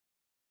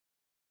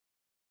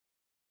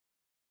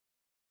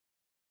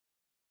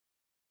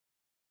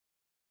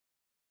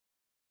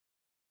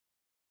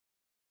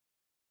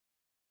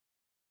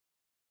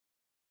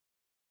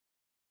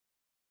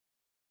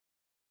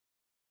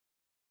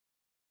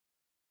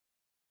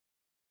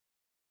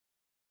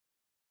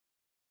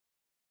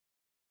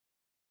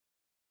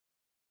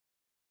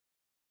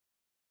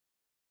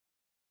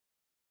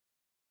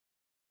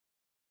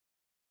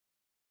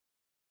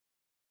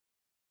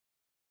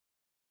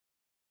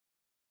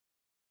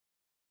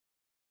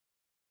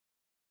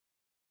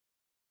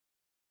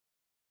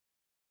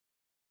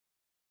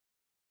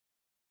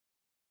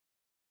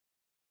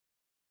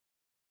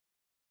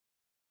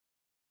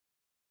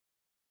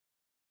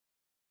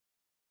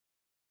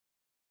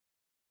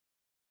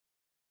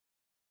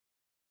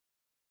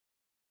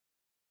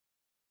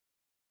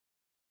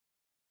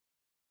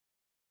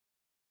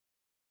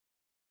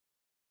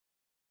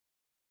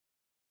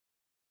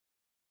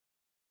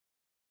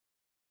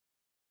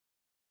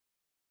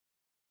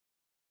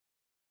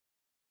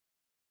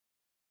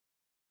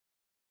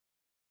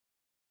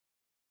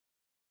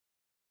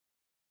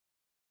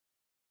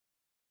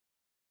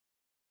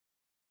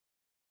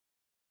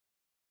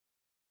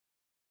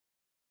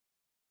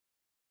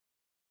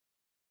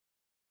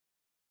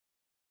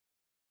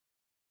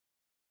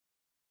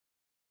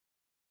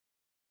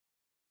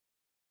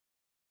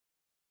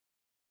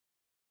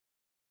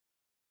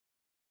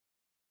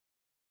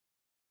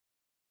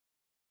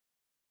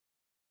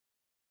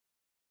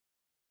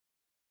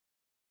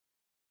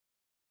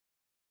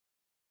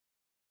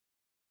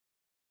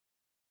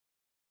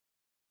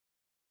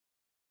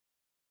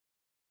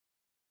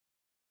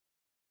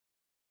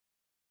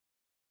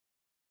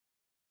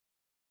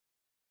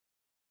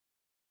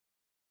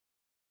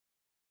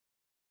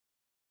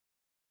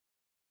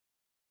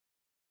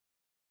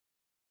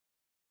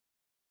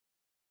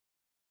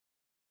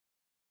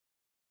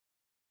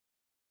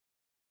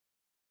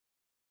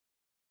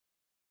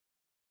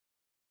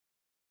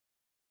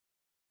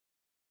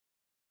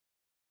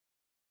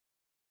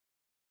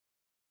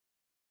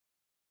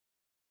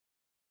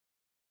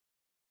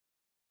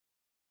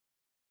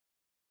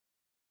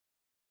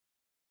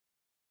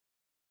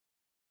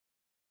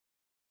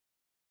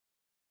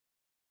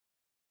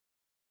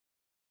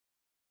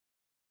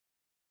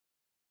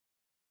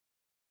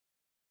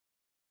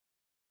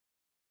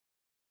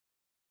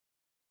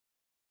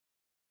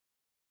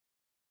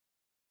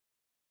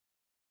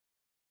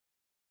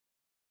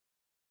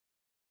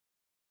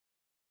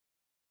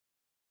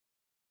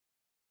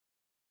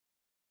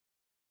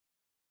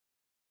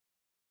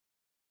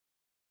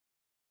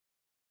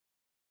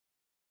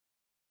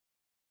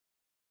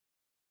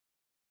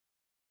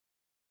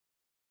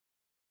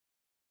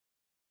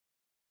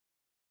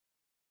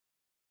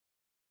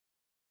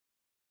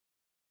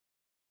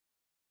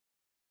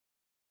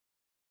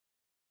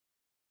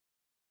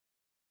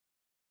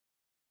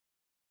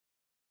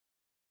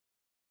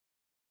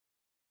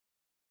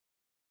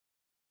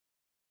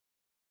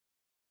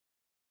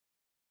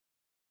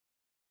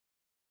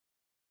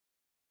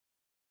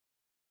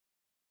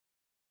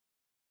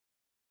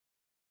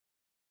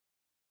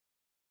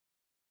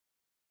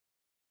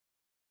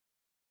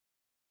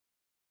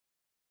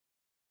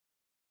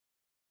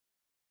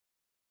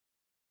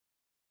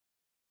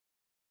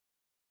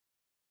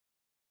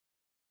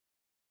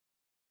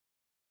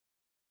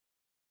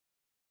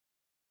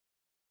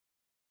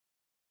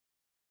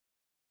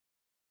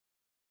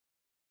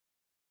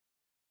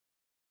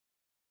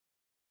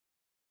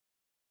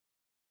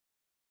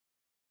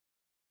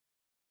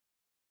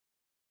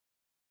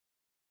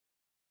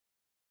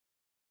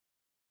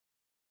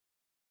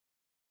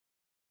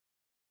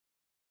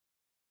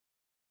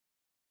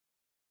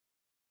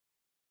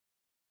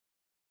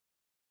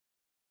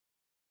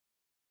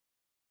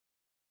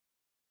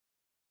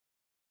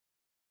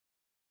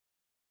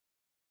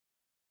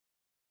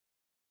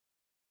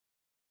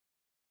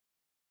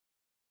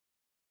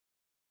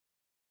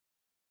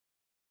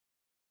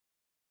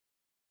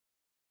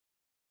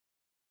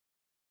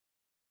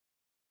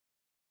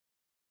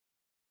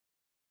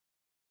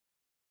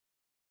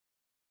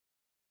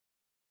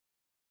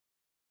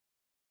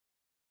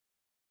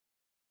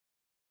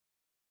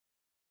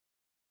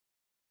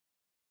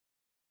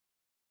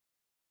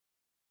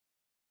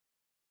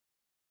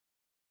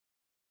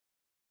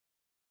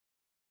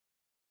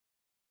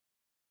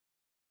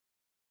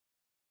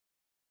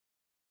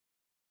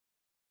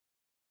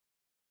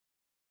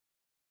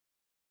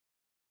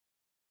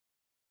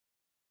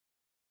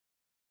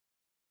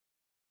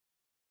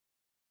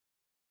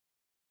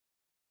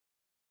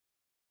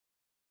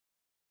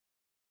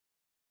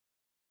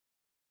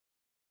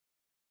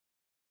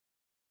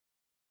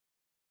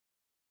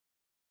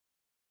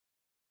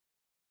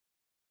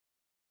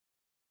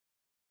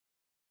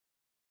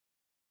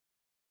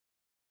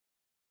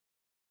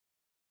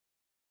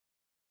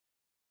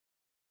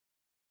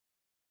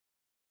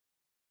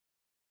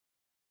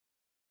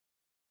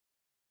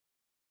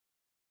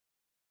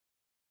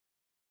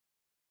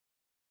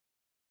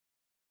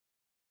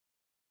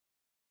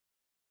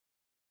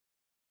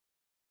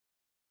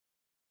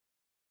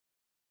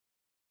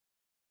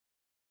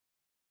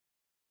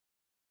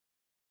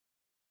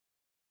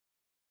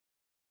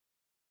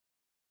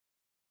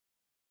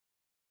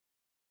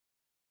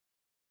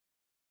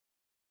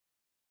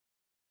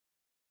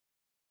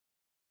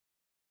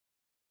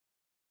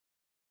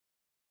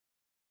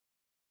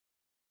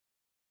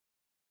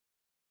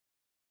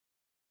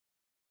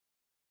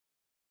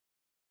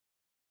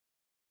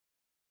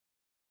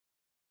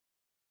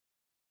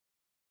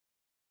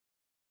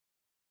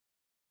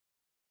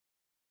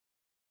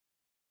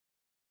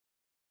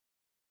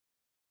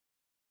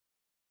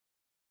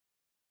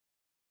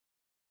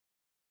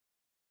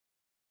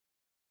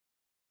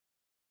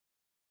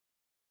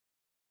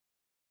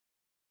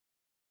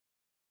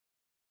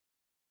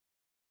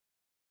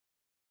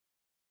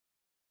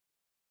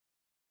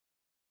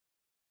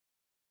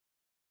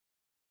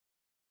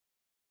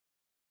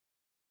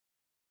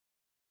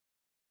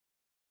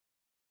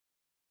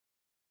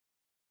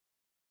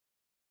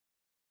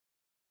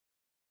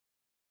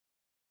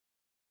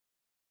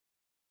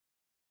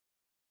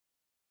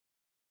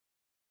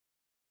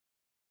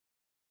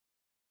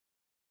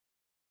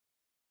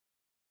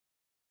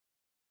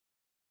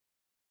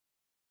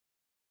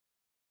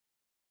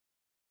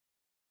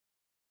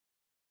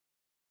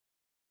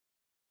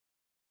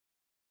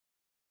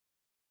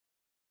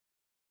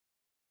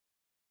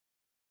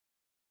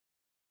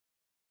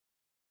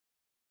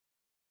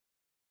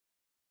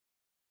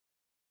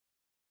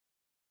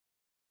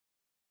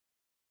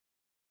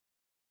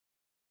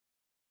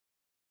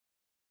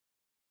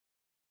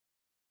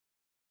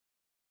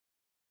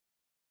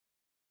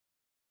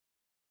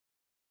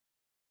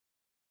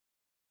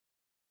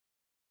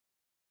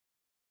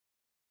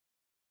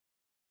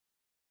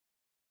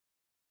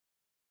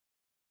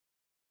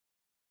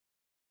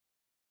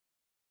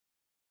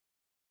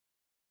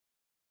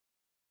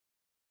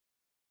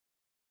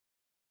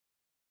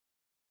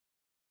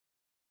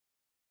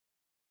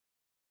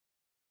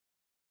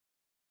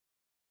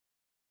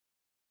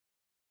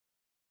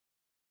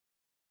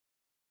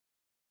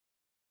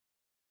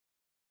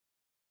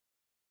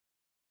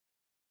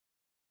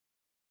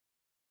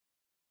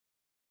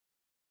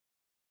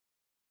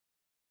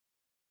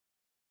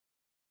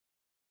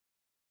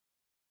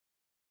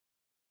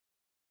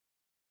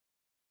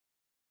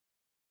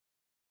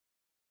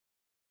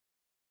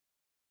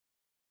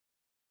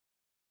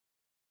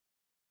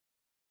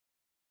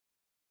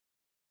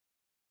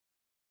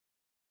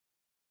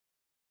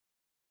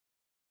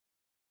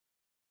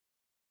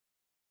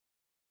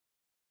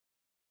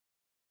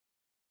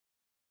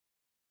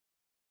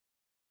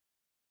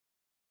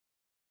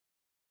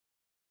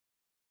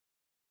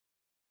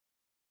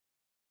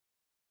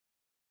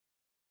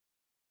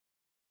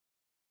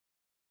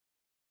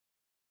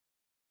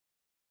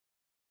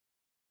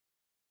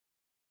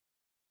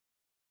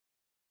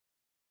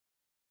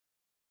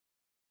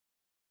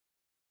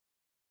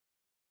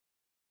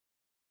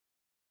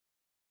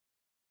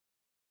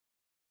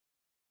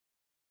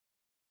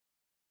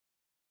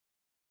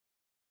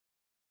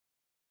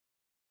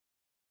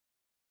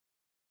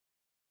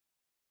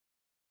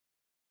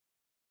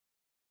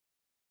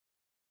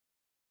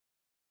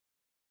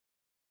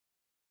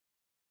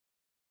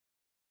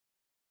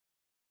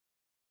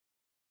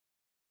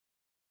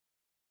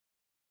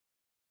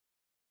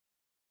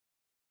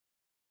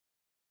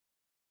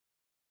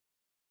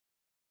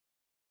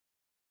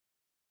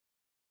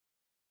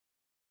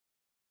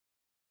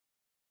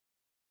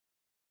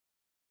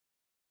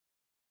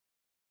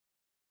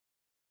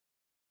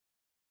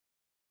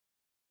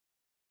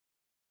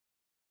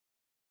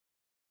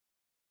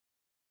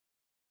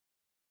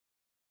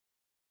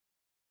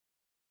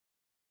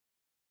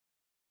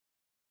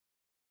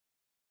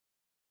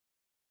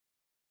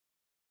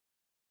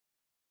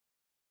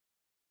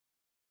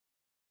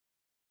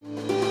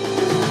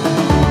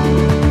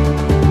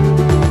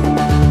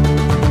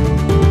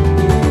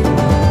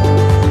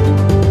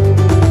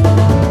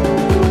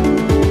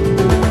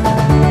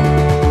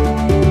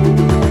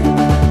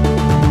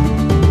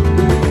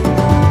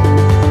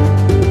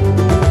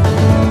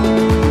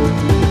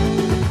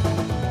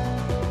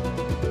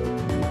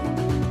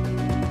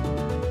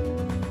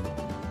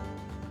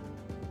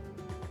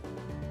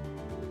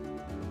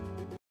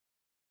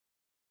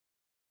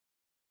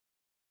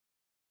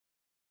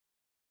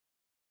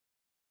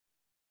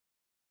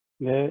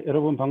네,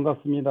 여러분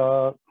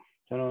반갑습니다.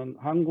 저는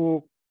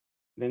한국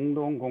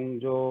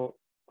냉동공조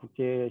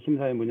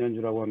국제심사의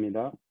문현주라고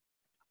합니다.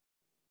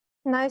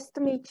 Nice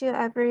to meet you,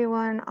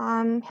 everyone.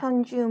 I'm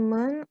Hyunju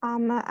Moon.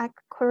 I'm a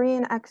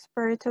Korean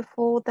expert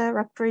for the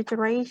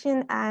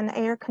refrigeration and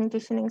air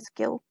conditioning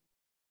skill.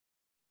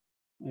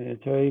 네,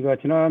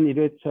 저희가 지난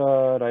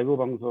 1회차 라이브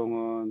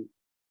방송은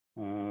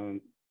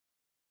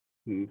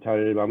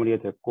잘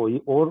마무리가 됐고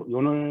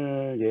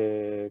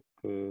오늘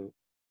그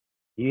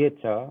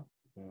 2회차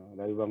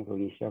라이브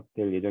방송이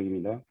시작될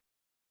예정입니다.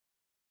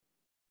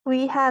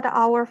 We had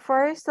our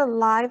first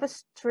live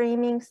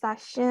streaming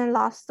session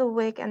last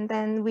week, and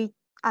then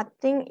I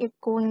think it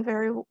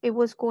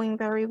was going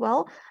very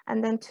well.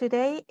 And then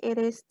today it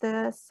is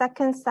the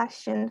second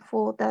session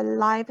for the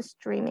live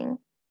streaming.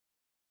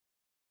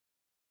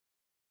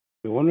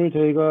 오늘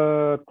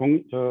저희가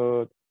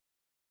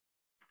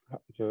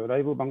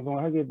라이브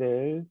방송을 하게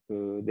될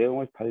그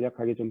내용을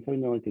간략하게 좀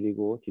설명을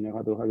드리고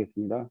진행하도록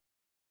하겠습니다.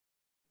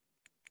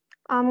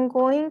 I'm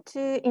going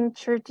to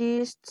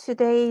introduce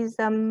today's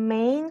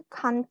main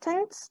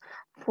contents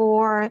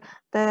for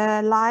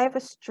the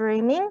live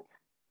streaming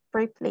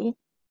briefly.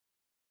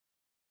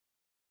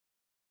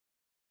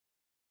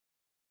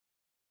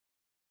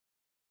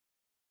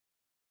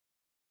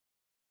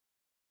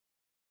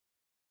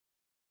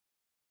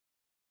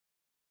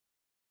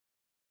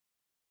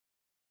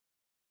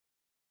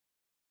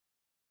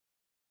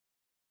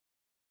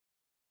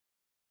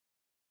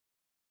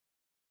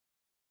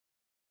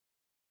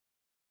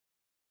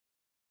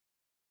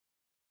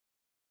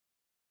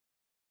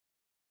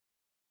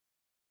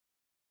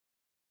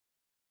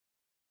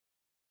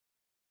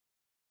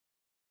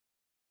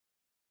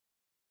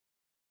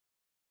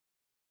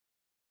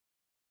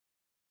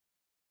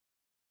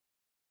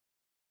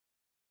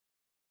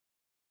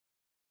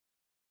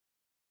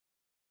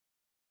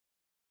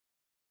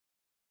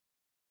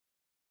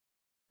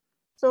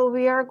 So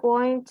we are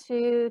going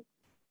to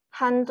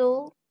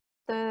handle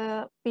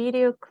the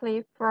video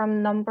clip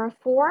from number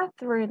 4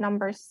 through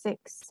number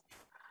 6.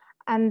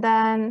 And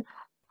then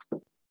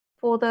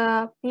for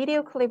the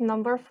video clip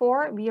number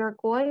 4, we are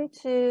going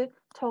to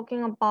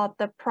talking about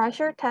the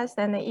pressure test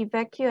and the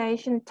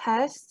evacuation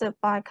test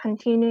by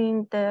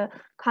continuing the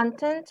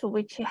content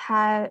which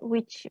had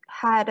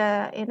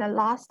in the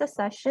last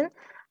session.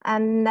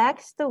 And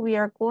next, we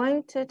are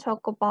going to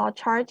talk about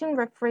charging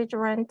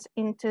refrigerant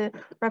into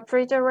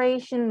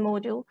refrigeration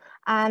module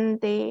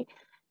and the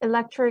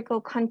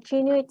electrical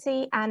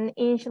continuity and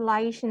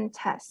insulation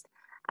test.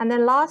 And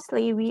then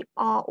lastly, we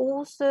are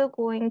also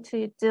going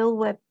to deal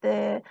with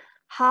the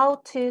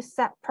how to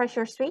set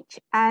pressure switch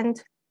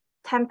and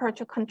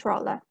temperature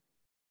controller.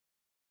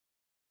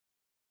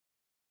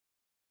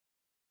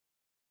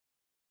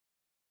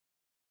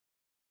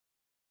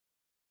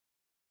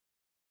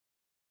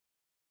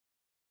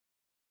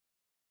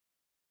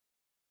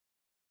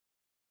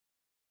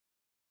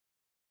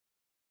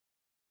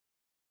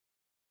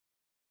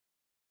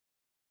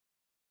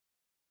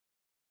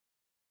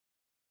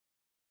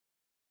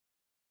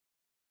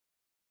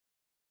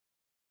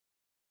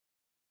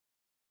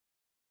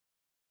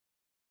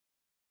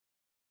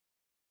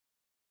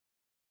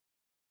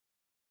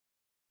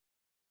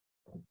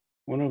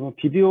 오늘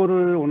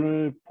비디오를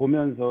오늘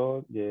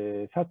보면서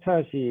이제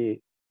 4차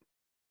시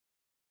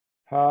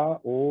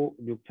 4, 5,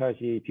 6차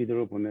시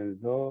비디오를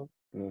보면서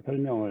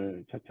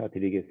설명을 차차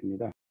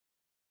드리겠습니다.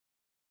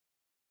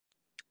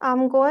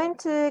 I'm going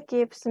to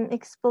give some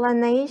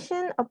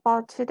explanation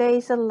about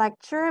today's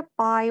lecture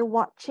by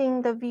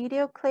watching the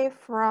video clip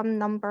from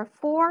number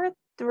 4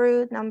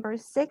 through number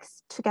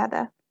 6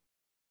 together.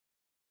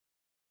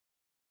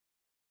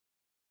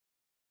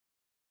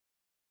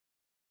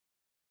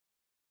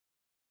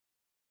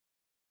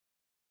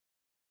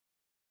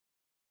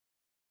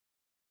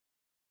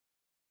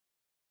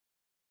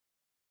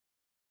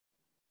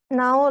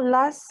 Now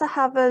let's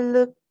have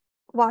a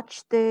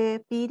watch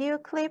the video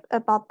clip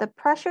about the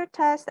pressure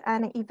test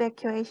and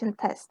evacuation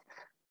test.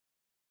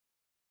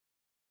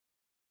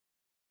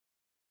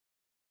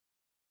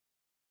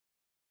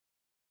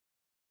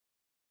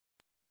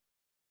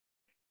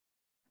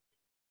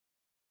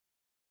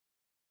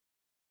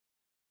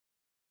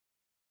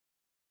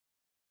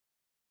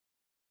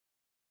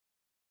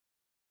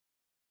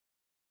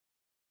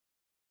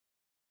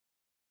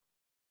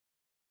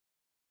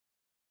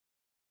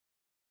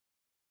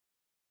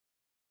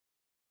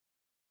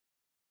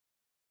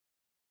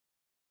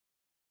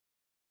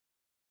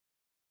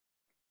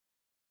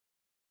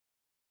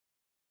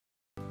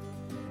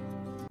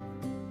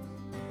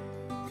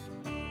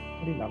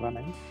 소리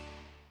나가나요?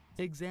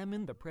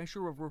 Examine the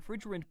pressure of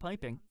refrigerant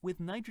piping with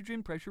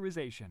nitrogen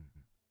pressurization.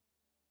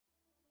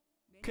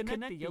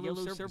 Connect the yellow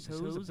service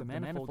hose of the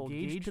manifold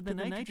gauge to the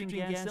nitrogen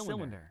gas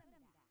cylinder.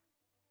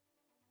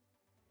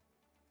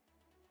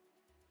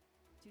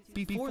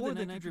 Before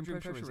the nitrogen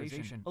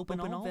pressurization,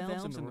 open all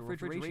valves in the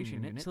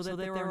refrigeration unit so that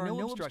there are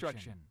no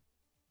obstruction.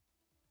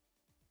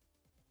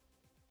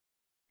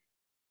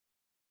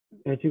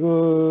 네,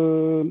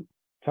 지금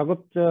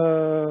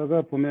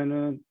작업자가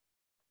보면은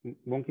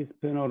몽키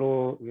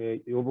스패너로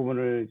이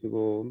부분을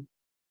지금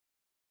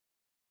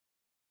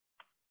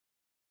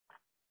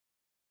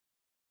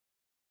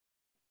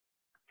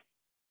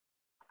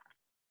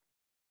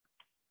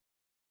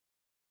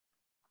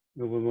이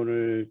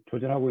부분을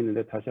조절하고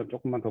있는데 다시 한번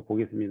조금만 더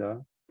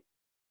보겠습니다.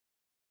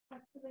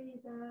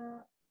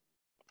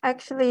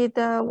 Actually,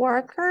 the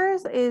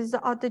workers is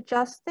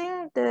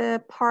adjusting the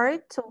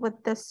part with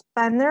the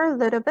spanner a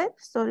little bit.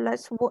 So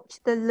let's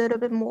watch the little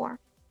bit more.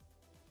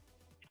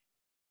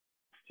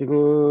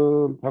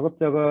 지금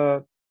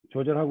작업자가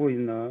조절하고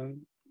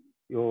있는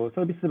요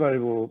서비스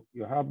발브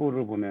요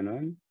하부를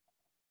보면은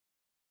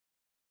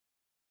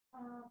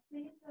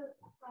Please have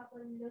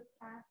a look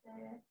at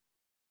the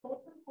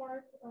bottom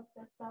part of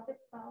the service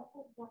valve,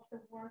 what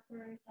the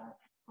worker is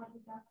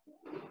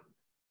adjusting.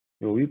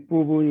 요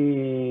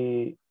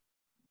윗부분이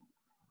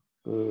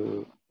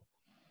그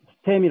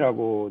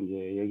스템이라고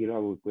이제 얘기를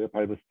하고 있고요.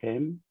 발브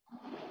스템.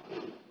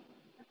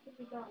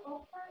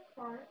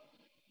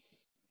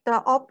 The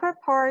upper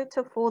part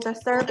for the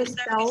service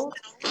valve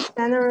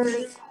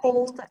generally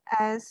called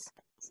as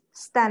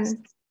stem.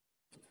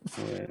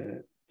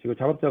 네, 지금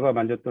작업자가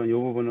만졌던 이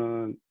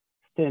부분은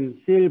스템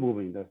실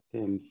부분입니다.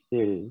 스템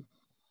실.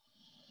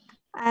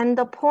 And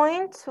the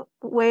point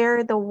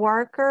where the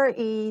worker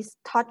is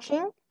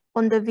touching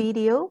on the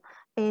video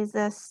is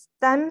a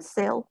stem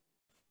cell.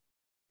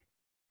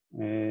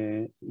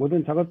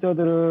 모든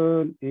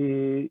작업자들은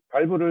이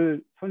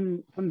발브를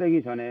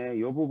손대기 전에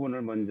이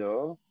부분을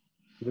먼저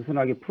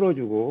느슨하게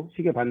풀어주고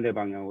시계 반대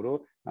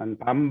방향으로 한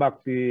반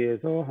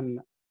바퀴에서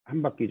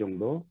한 바퀴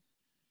정도.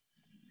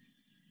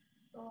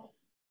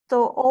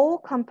 So all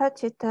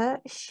competitors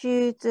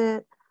should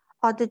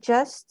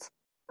adjust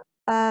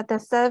the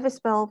service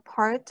valve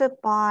part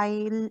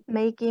by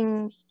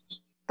making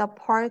the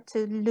part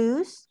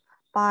loose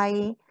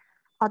by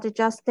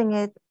adjusting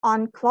it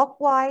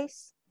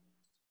unclockwise,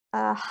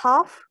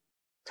 half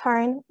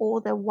turn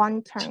or the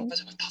one turn.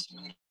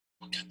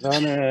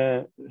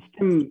 그다음에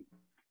스팀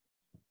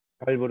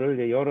발브를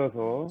이제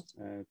열어서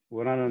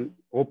원하는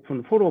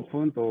오픈, 풀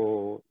오픈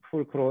또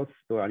풀 크로스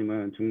또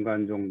아니면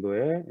중간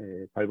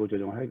정도의 발브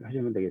조정을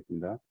하시면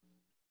되겠습니다.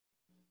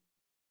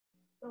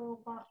 So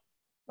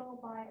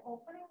by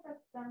opening the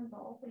stem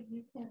valve,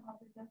 you can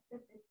adjust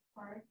this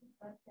part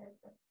such as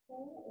the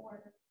full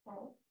or the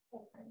cross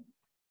open.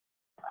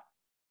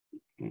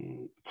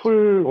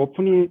 풀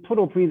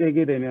오픈이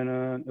되게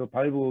되면은 이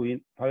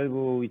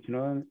발브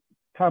위치는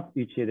탑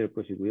위치에 될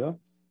것이고요.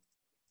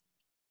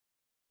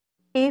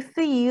 If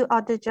you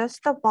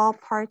adjust the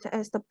valve part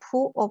as the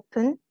pull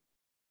open,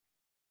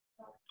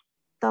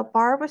 the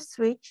valve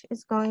switch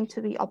is going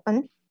to be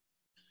open.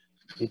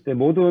 이때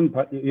모든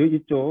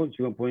이쪽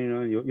지금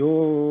보이는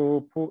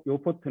요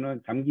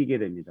포트는 잠기게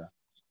됩니다.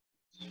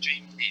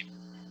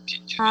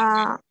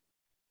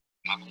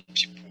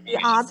 The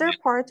other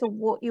part of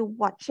what you're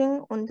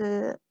watching on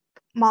the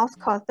mouse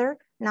cursor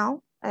now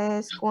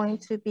is going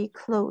to be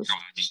closed.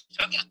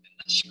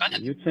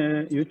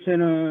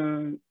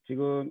 유체는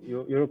지금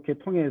이렇게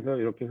통해서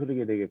이렇게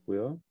흐르게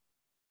되겠고요.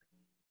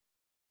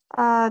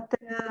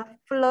 The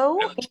flow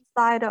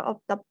inside of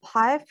the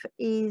pipe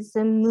is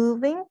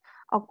moving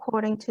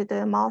according to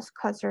the mouse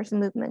cursor's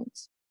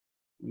movement.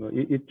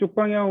 이쪽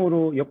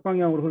방향으로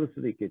역방향으로 흐를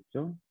수도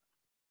있겠죠.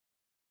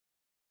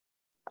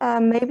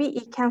 Maybe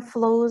it can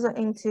flow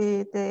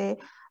into the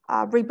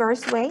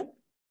reverse way.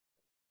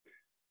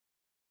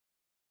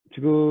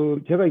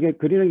 지금 제가 이게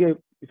그리는 게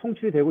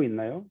송출이 되고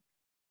있나요?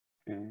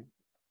 네.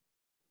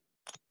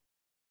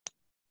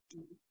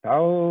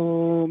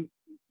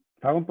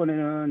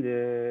 다음번에는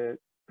이제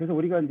그래서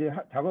우리가 이제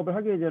작업을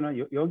하기 전에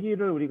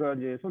여기를 우리가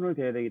이제 손을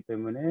대야 되기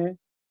때문에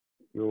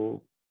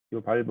요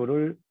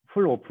발브를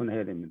풀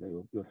오픈해야 됩니다.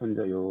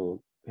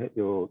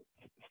 요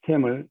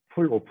스템을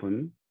풀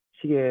오픈,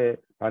 시계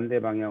반대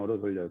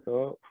방향으로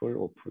돌려서 풀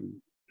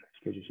오픈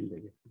시켜주시면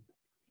되겠습니다.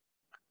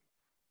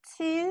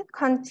 To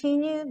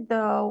continue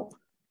the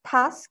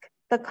task,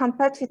 the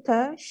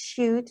competitor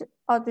should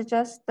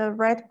adjust the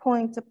red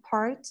point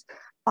part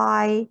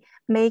by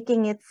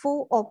making it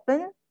full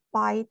open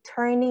by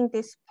turning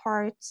this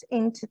part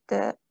into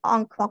the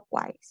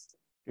unclockwise.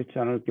 그렇지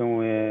않을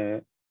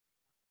경우에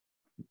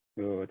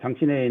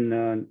장치 내에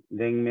있는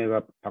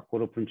냉매가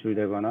밖으로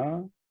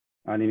분출되거나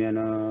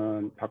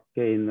아니면은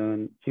밖에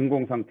있는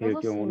진공 상태일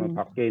경우는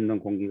밖에 있는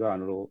공기가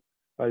안으로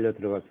빨려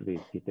들어갈 수도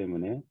있기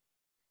때문에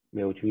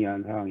매우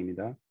중요한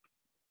사항입니다.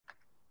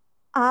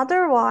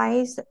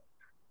 Otherwise,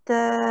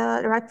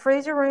 the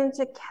refrigerant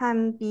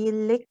can be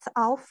leaked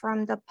out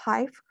from the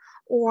pipe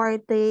or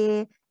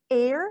the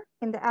air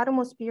in the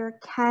atmosphere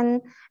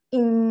can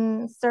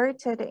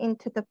insert it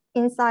into the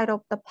inside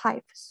of the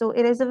pipe. So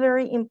it is a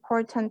very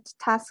important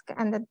task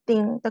and the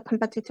thing the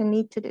competitor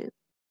need to do.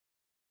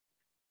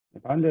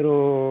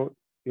 반대로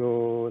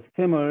요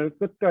스템을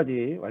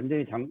끝까지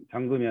완전히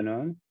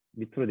잠그면은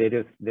밑으로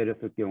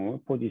내렸을 경우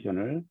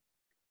포지션을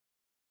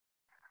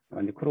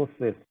완전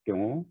크로스했을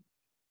경우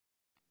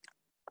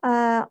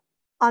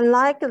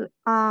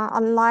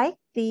unlike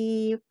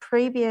the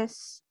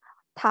previous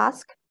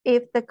task,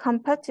 if the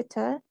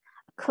competitor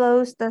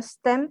closed the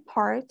stem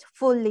part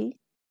fully,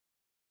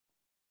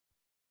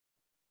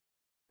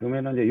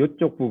 그러면은 이제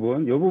요쪽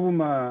부분, 요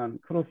부분만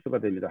크로스가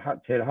됩니다.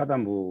 제일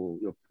하단부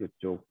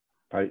요쪽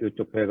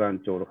요쪽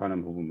배관 쪽으로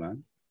가는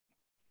부분만.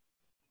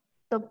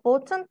 the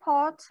bottom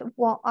part,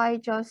 what I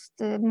just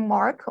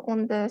mark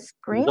on the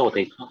screen,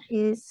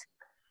 is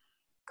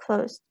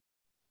closed.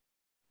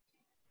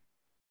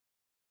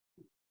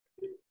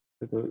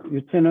 그래서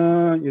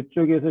유체는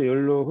이쪽에서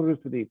열로 흐를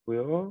수도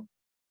있고요.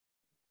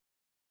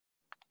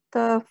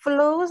 The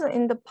flows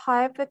in the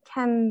pipe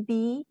can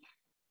be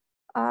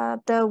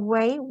the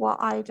way what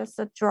I just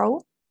draw.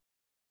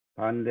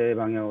 반대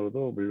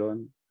방향으로도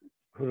물론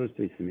흐를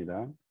수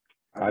있습니다.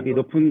 압이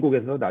높은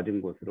곳에서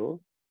낮은 곳으로.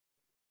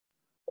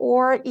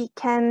 Or it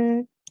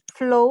can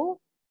flow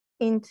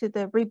into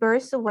the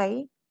reverse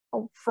way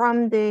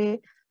from the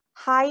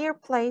higher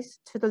place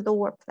to the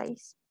lower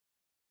place.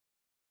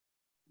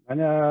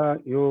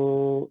 만약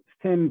요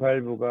스템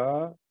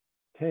발브가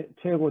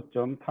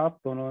최고점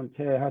탑 또는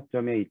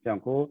최하점에 있지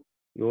않고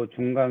요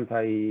중간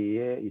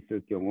사이에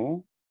있을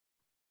경우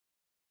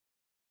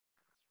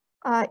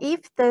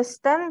if the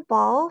stem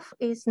valve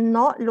is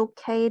not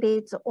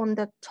located on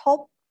the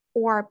top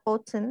or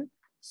bottom,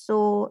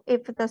 so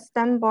if the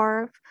stem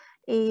valve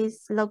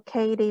is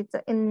located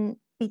in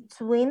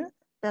between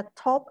the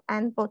top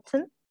and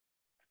bottom,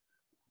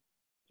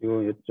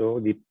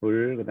 이쪽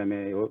니플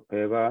그다음에 요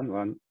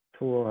배관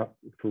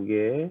두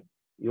개,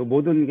 요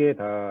모든 게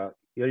다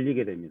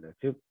열리게 됩니다.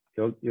 즉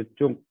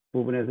이쪽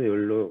부분에서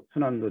열로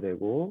순환도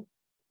되고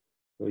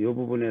요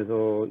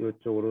부분에서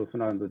이쪽으로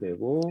순환도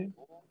되고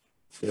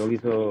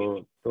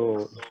여기서 또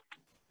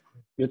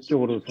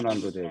이쪽으로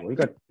순환도 되고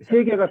그러니까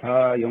세 개가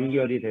다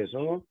연결이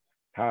돼서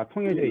다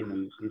통해져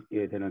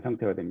있게 되는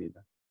상태가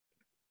됩니다.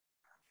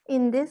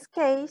 in this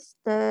case,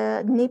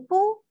 the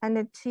nipple and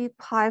the two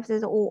pipes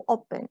is all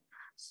open.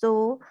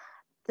 So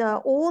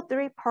all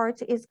three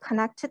parts is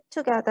connected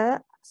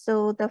together.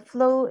 So the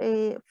flow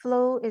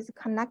is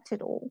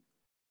connected all.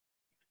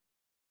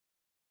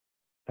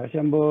 다시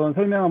한번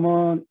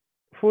설명하면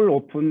풀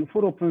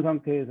오픈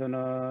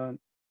상태에서는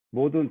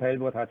모든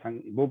밸브가 다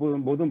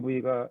모든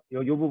부위가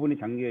요 부분이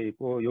잠겨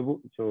있고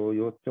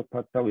요쪽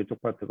파트하고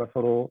이쪽 파트가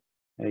서로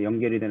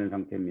연결이 되는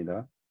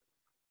상태입니다.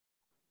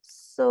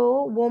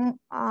 So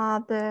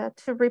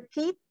to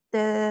repeat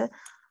the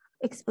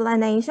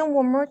explanation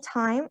one more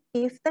time,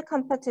 if the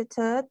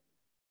competitor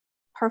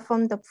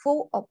perform the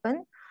full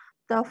open,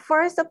 the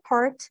first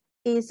part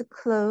is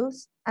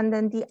closed and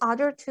then the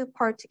other two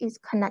parts is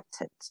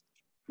connected.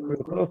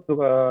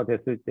 크로스가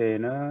됐을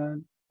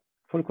때는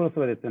풀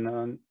크로스가 됐을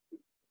때는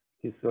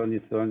뒷선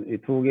이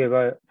두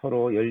개가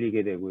서로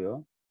열리게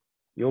되고요.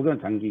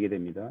 요건 잠기게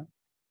됩니다.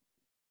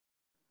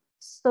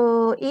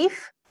 So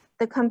if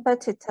the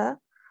competitor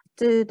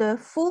do the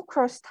full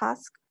cross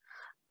task,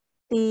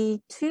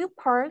 the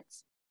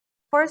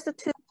first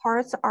two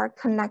parts are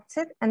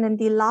connected and then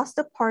the last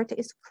part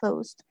is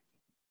closed.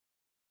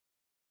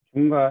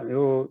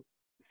 요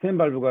스템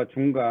발브가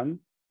중간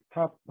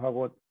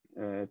탑하고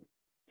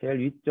제일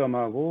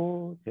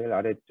윗점하고 제일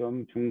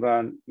아래점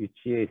중간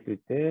위치에 있을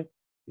때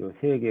요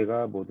세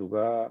개가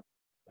모두가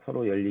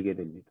서로 열리게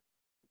됩니다.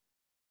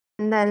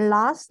 And then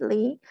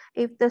lastly,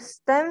 if the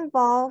stem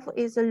valve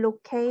is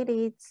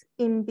located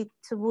in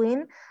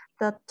between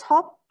the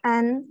top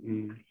and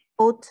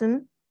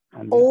bottom,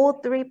 all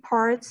three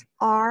parts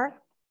are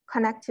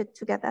connected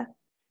together.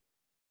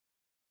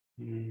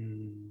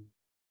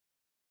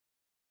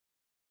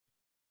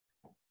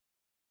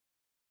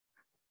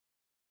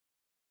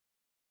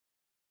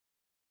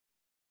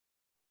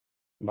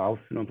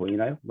 마우스는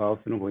보이나요?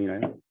 마우스는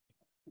보이나요?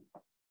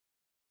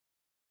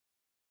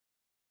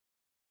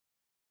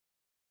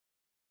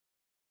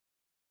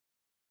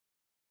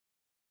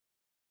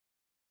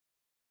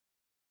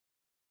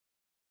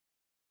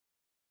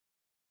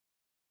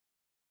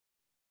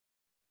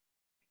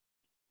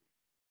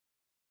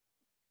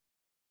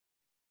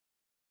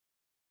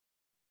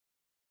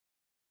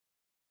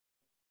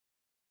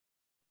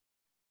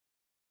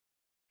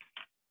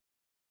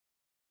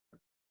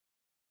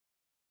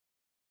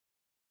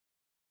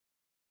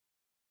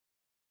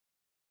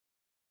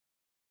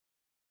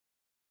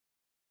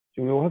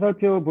 지금 요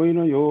화살표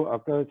보이는 요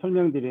아까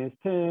설명드린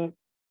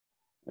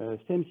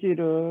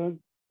스템실은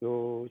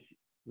그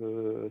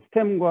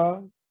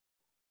스템과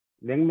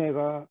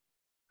냉매가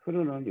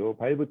흐르는 요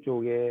발브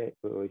쪽에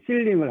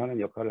실링을 하는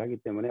역할을 하기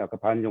때문에 아까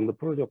반 정도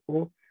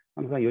풀어줬고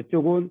항상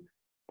이쪽은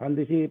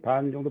반드시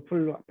반 정도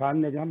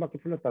반 내지 한 바퀴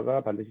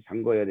풀렸다가 반드시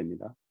잠궈야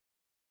됩니다.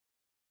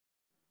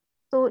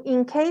 So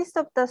in case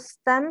of the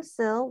stem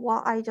cell,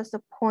 what I just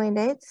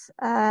pointed,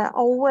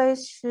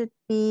 always should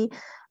be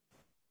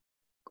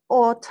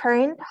or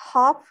turn,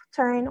 half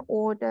turn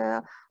or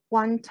the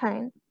one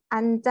turn,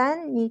 and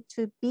then need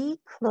to be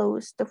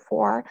closed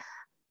for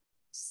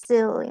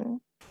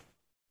sealing.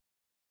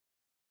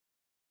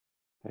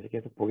 다시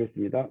계속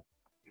보겠습니다.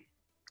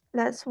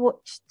 Let's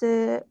watch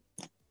the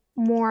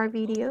more Open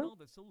video. all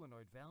the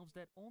solenoid valves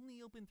that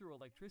only open through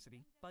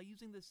electricity by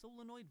using the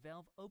solenoid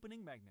valve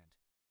opening magnet.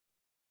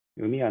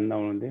 음이 안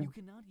나오는데요. You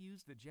cannot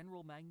use the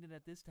general magnet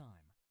at this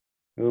time.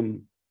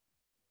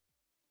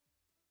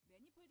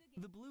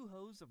 The blue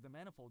hose of the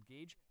manifold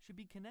gauge should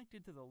be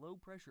connected to the low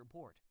pressure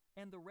port,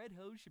 and the red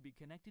hose should be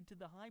connected to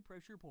the high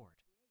pressure port.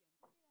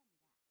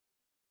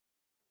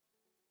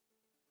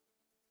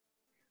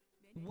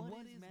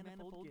 What is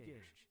manifold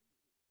gauge?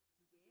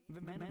 The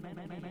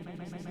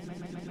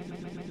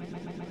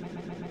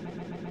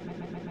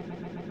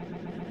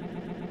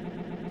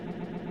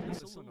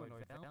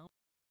solenoid valve.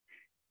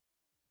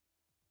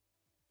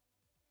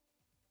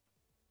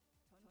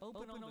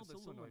 Open all the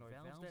solenoid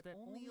valves that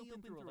only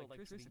open through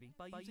electricity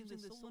by using the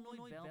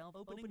solenoid valve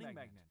opening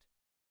magnet.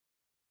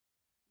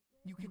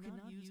 You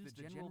cannot use the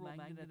general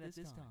magnet at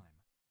this time.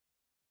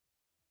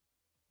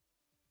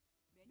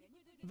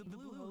 The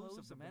blue hose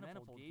of the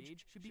manifold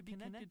gauge should be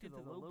connected to the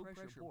low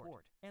pressure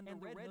port, and the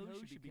red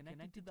hose should be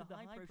connected to the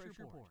high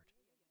pressure port.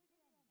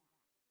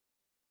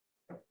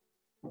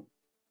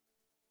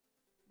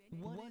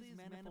 What is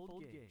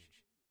manifold gauge?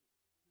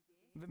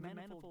 The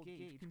manifold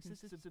gauge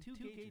consists of two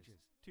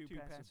gauges, two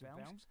passive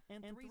valves,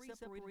 and three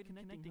separated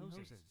connecting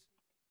hoses.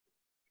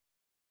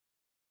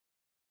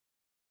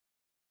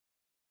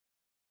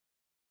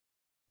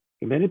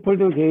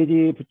 매니폴드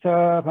게이지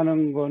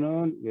부착하는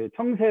거는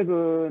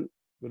청색은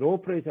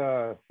로우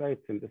프레셔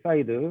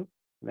사이드,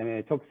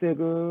 그다음에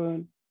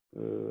적색은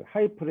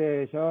하이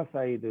프레셔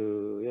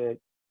사이드에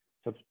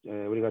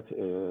우리가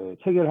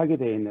체결하게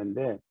되어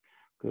있는데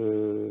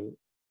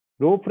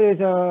로우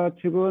프레셔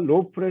측은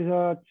로우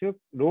프레셔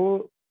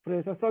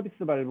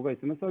서비스 발브가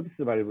있으면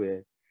서비스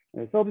발브에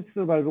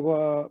서비스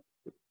발브가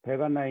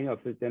배관 라인이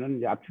없을 때는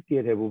이제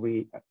압축기의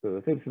대부분이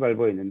서비스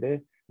발브가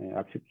있는데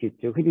압축기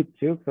측, 흡입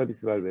측 서비스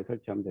발브에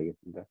설치하면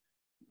되겠습니다.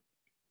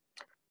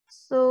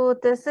 So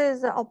this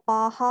is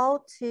about how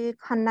to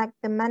connect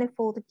the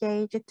manifold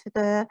gauge to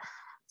the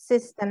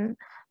system.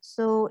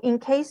 So in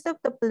case of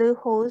the blue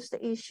hose,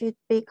 it should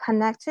be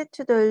connected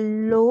to the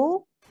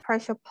low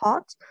pressure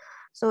pot.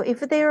 So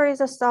if there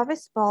is a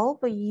service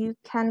valve, you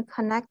can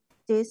connect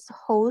this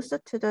hose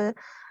to the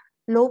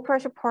low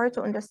pressure part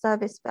on the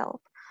service valve.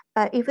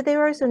 But if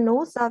there is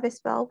no service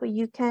valve,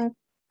 you can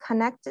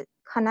connect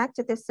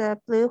this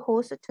blue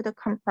hose to the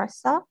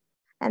compressor.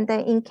 And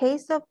then in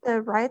case of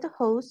the red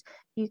hose,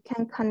 you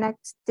can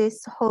connect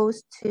this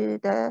hose to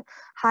the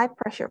high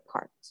pressure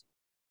part.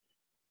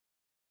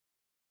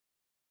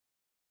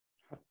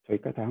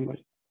 저기까지 다 한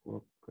거죠.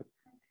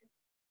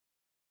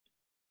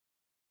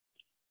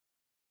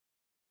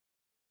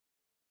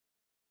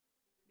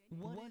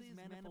 What is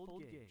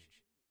manifold gauge?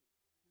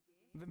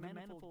 The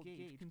manifold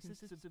gauge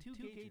consists of two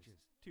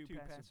gauges, two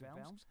passive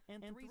valves,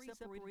 and three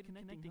separated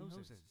connecting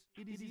hoses.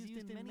 It is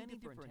used in many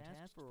different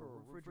tasks for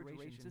a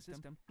refrigeration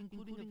system,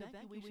 including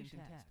evacuation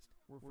tasks,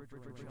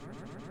 refrigeration.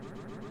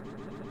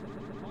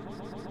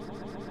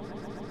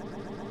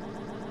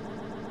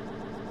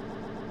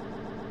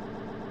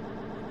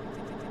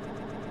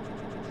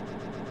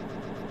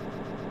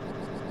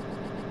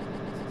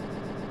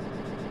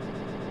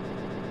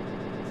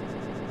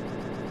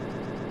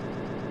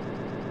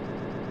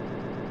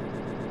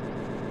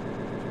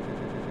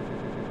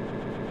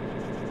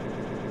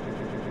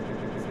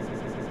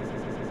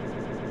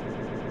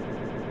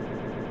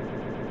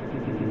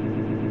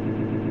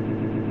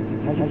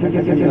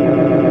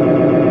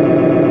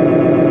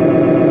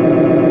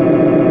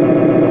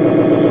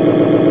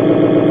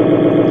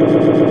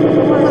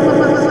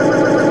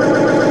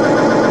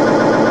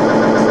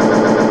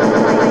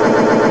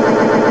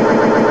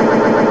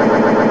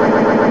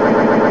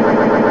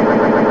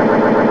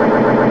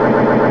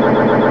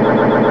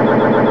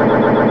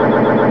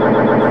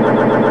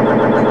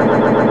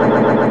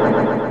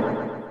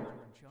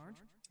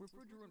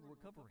 Refrigerant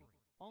recovery,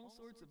 all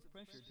sorts of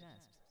pressure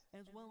tasks,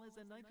 as well as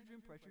a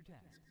nitrogen pressure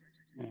task.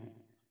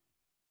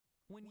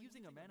 When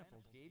using a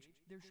manifold gauge,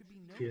 there should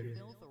be no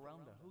filth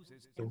around the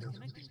hoses and the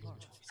connecting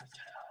parts.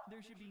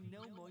 There should be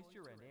no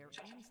moisture and air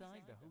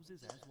inside the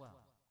hoses as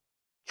well.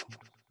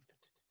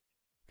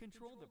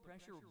 Control the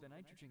pressure of the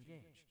nitrogen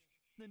gauge.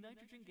 The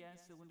nitrogen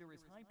gas cylinder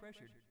is high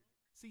pressured,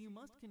 so you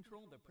must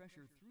control the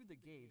pressure through the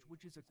gauge,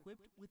 which is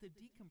equipped with a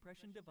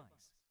decompression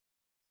device.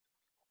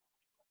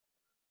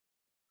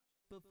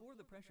 Before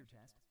the pressure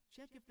test,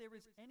 check if there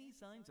is any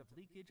signs of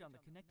leakage on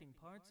the connecting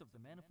parts of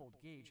the manifold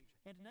gauge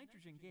and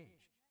nitrogen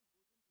gauge,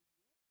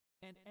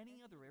 and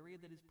any other area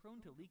that is prone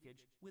to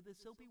leakage with a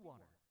soapy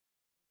water.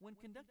 When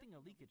conducting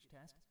a leakage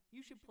test,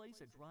 you should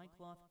place a dry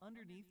cloth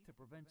underneath to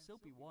prevent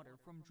soapy water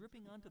from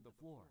dripping onto the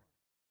floor.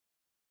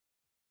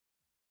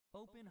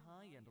 Open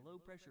high and low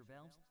pressure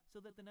valves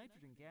so that the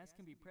nitrogen gas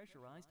can be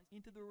pressurized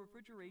into the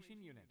refrigeration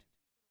unit.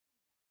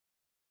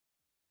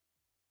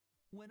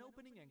 When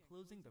opening and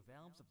closing the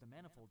valves of the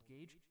manifold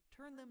gauge,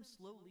 turn them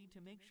slowly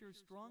to make sure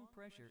strong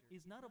pressure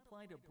is not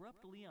applied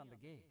abruptly on the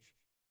gauge.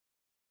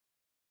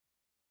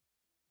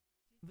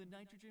 The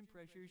nitrogen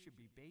pressure should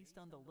be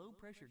based on the low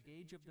pressure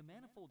gauge of the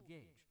manifold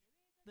gauge.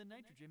 The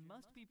nitrogen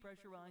must be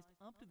pressurized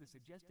up to the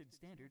suggested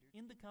standard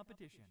in the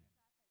competition.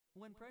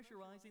 When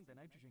pressurizing the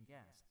nitrogen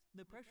gas,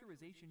 the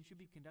pressurization should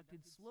be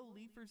conducted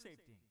slowly for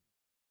safety.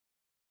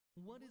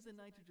 What is a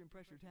nitrogen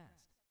pressure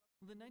test?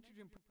 The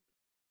nitrogen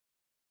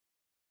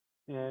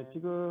예,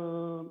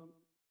 지금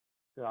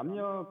그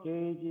압력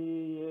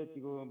게이지에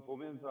지금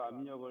보면서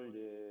압력을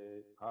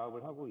이제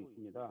가압을 하고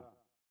있습니다.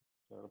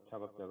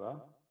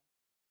 작업자가.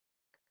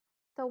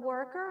 The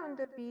worker on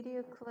the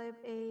video clip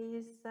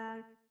is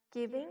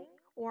giving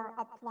or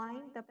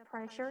applying the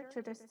pressure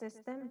to the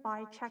system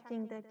by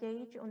checking the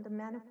gauge on the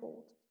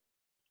manifold.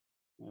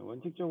 예,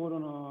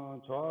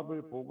 원칙적으로는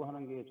저압을 보고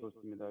하는 게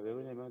좋습니다. 왜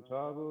그러냐면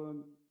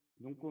저압은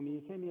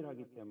눈금이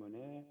세밀하기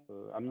때문에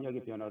그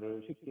압력의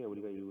변화를 쉽게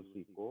우리가 읽을 수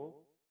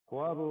있고,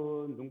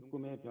 고압은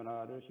눈금의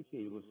변화를 쉽게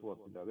읽을 수가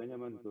없습니다.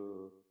 왜냐하면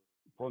그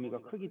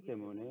범위가 크기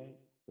때문에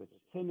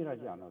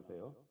세밀하지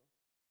않아서요.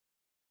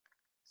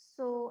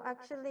 So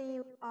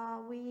actually,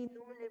 we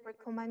normally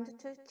recommend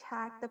to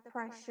check the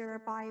pressure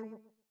by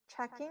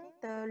checking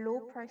the low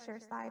pressure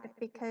side,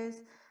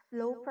 because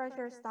low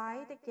pressure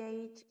side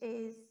gauge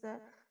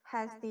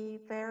has the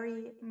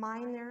very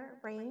minor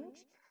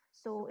range.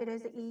 So it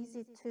is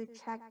easy to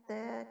check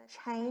the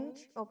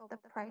change of the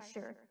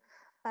pressure.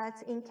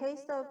 But in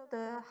case of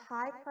the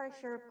high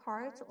pressure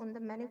part on the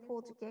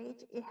manifold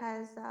gauge, it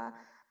has a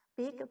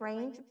big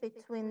range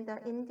between the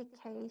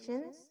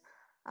indications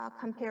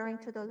comparing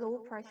to the low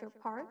pressure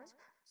part.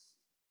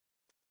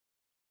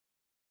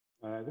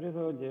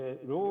 그래서 이제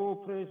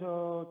로우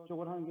프레셔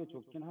쪽을 하는 게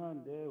좋긴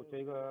하는데,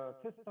 저희가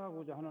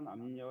테스트하고자 하는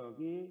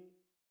압력이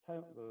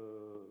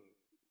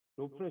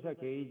로우 프레셔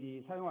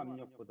게이지 사용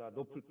압력보다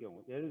높을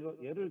경우,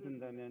 예를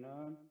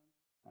든다면은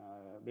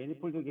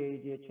매니폴드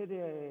게이지의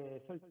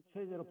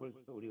최대로 볼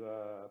수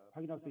우리가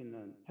확인할 수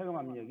있는 사용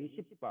압력이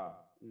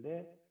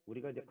 10바인데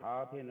우리가 이제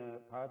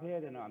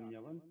가압해야 되는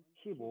압력은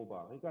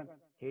 15바. 그러니까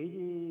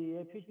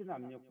게이지에 표시되는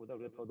압력보다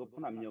우리가 더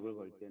높은 압력을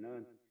걸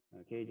때는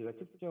게이지가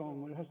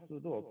측정을 할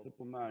수도 없을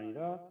뿐만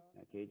아니라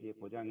게이지의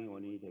고장의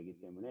원인이 되기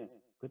때문에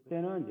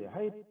그때는 이제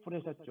하이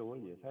프레셔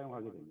쪽을 이제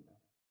사용하게 됩니다.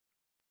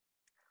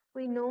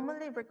 We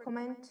normally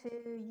recommend to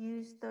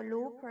use the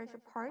low pressure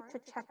part to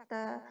check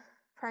the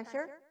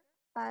pressure,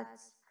 but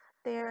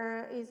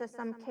there is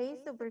some case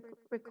we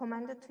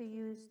recommended to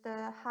use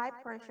the high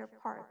pressure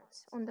part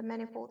on the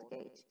manifold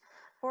gauge.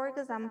 For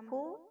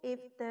example, if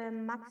the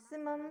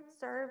maximum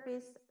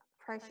service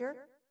pressure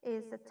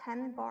is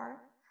 10 bar,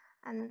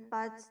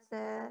 but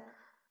the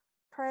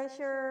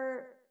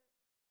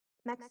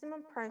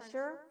maximum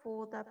pressure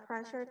for the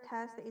pressure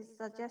test is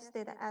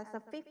suggested as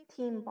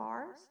 15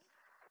 bars,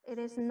 it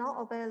is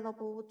not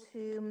available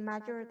to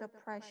measure the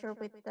pressure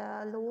with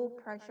the low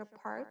pressure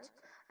part,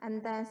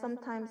 and then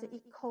sometimes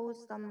it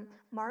causes some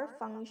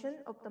malfunction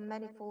of the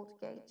manifold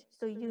gauge.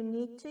 So you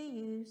need to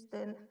use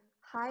the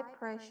high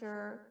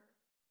pressure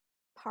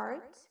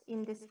part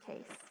in this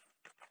case.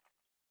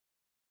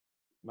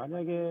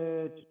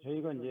 만약에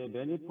저희가 이제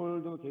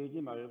매니폴드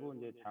게이지 말고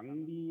이제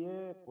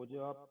장비에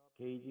고저압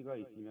게이지가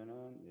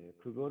있으면은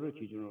그거를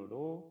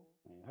기준으로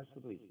할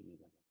수도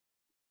있습니다.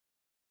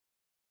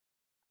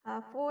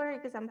 For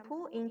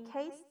example, in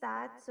case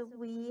that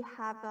we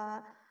have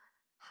a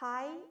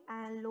high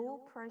and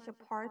low pressure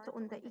part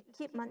on the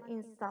equipment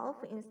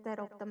itself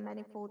instead of the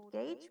manifold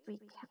gauge, we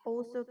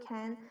also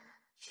can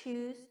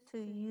choose to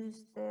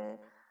use the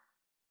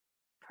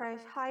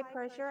high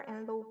pressure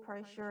and low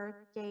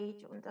pressure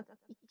gauge on the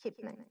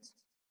equipment.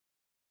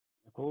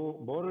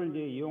 뭐를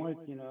이제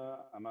이용할지는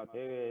아마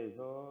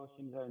대회에서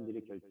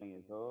심사위원들이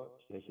결정해서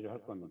제시를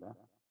할 겁니다.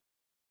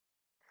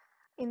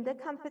 In the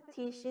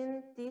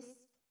competition, these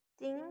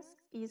things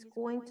is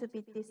going to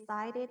be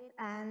decided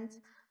and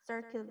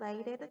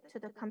circulated to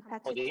the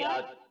competitor.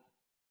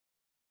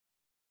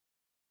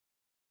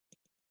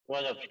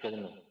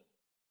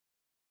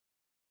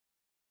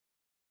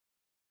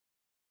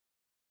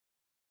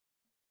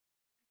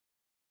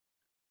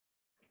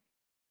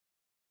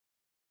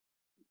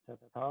 자,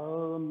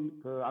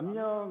 다음 그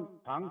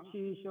압력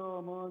방치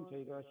시험은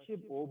저희가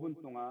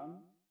 15분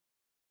동안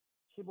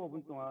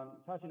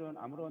사실은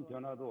아무런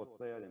변화도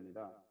없어야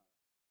됩니다.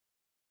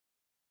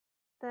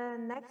 The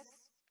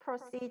next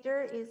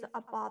procedure is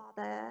about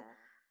the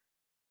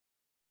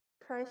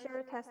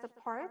pressure test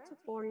part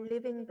for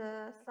leaving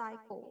the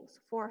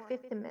cycles for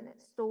 15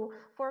 minutes. So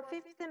for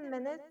 15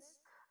 minutes,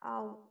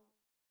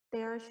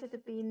 there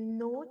should be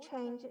no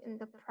change in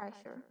the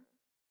pressure.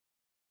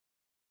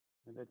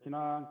 근데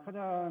지난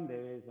카잔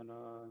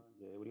대회에서는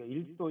이제 우리가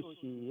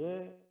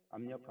 1도씨의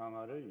압력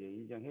강화를 이제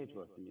인정해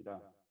주었습니다.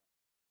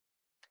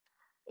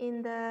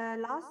 In the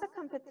last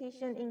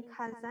competition in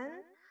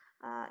Kazan,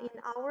 In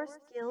our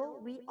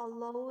skill, we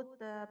allow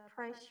the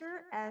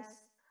pressure as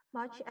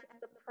much as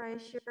the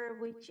pressure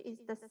which is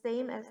the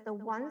same as the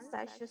 1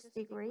 Celsius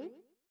degree.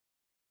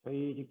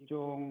 저희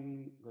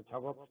직종 그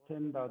작업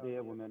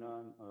스탠다드에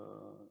보면은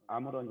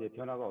아무런 이제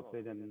변화가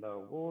없어야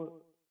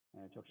된다고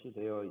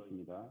적시되어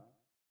있습니다.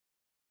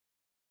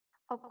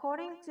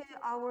 According to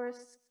our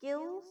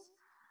skills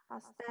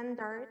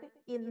standard,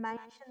 it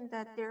mentioned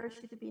that there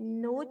should be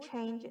no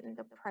change in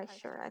the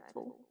pressure at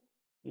all.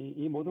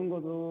 이 모든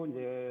것도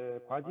이제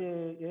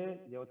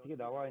과제에 이제 어떻게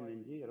나와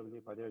있는지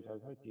여러분들이 과제를 잘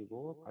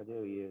살피고 과제에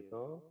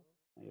의해서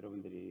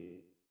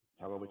여러분들이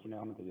작업을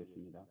진행하면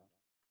되겠습니다.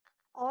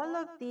 All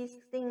of these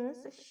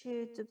things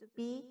should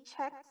be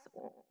checked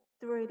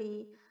through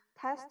the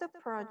test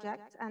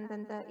project and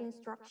then the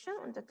instruction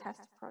on the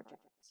test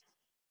project.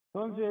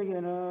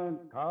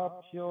 선수에게는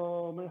가압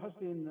시험을 할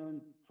수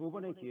있는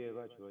 2번의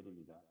기회가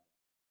주어집니다.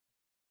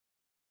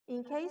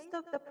 In case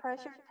of the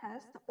pressure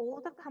test,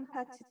 all the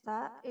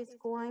competitor is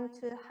going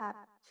to have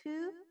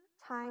 2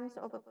 times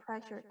of a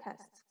pressure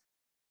test.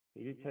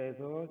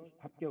 1차에서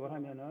합격을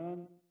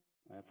하면은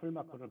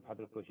풀마크를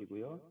받을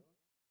것이고요.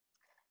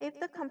 If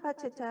the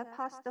competitor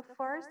passed the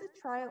first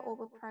trial of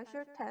a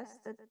pressure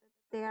test,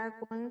 they are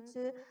going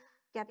to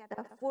get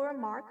the full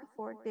mark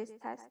for this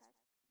test.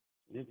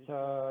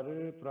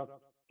 1차를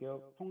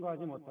불합격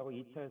통과하지 못하고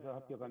 2차에서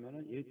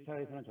합격하면은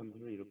 1차에서는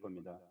점수를 잃을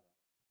겁니다.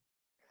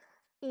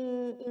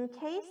 In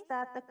case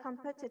that the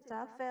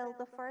competitor failed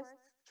the first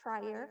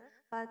trial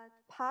but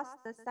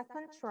passed the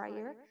second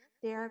trial,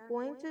 they are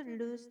going to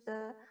lose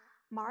the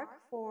mark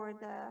for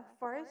the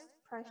first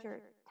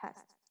pressure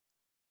test.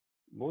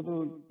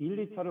 모두 1,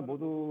 2차를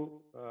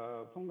모두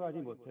통과하지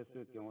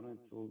못했을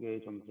경우는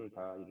 2개의 점수를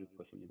다 잃을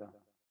것입니다.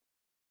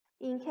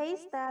 In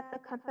case that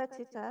the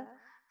competitor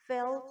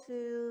failed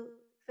to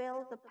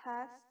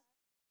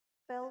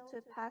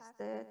pass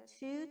the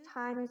 2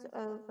 times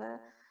of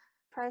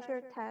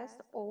pressure test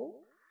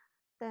all,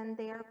 then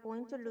they are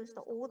going to lose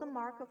all the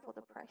mark for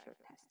the pressure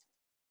test.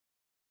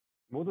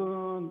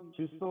 모든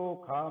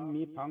질소 가압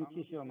및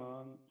방치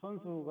시험은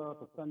선수가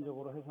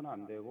독단적으로 해서는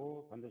안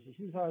되고 반드시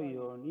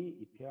심사위원이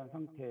입회한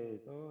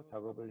상태에서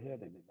작업을 해야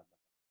됩니다.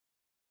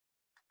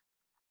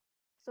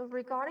 So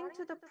regarding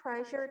to the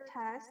pressure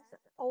test,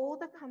 all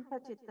the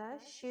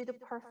competitors should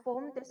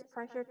perform this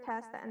pressure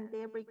test and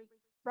their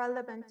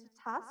relevant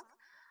task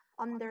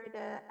under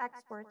the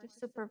expert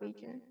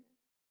supervision.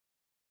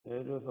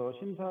 예를 들어서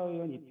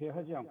심사위원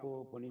입회하지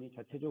않고 본인이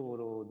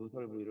자체적으로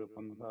누설 부위를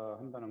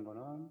검사한다는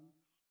것은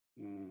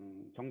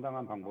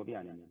정당한 방법이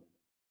아닙니다.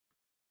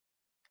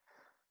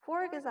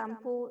 For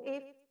example,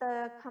 if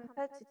the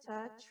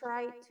competitor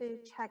tried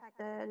to check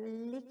the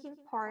leaking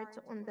part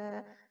on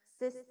the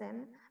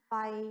system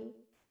by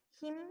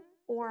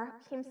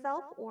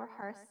himself or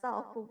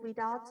herself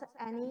without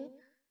any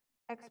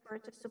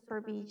expert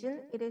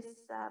supervision, it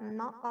is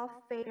not a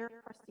fair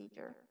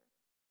procedure.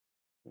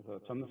 그래서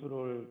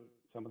점수를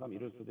잘못하면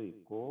잃을 수도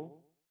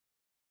있고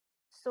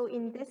So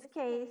in this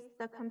case,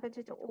 the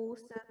competitor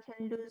also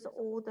can lose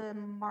all the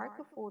mark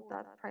for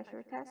the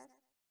pressure test.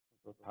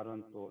 또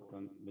다른 또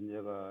어떤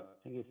문제가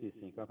생길 수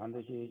있으니까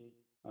반드시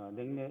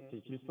냉내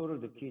질소를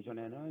넣기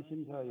전에는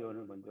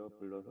심사위원을 먼저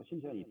불러서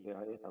심사위원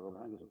입회하에 작업을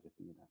하는 게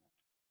좋겠습니다.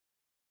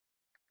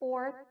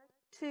 Or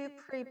to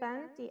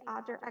prevent the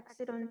other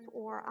accident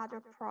or other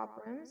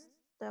problems,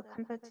 the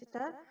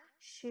competitor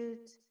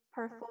should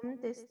perform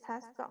this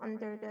task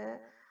under the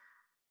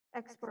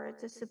expert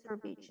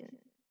supervision.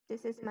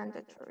 This is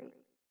mandatory.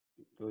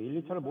 그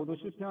 1, 2차를 모두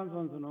실패한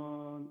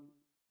선수는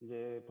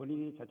이제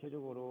본인이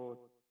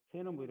자체적으로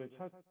새는 부위를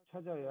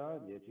찾아야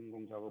이제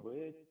진공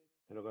작업에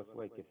들어갈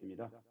수가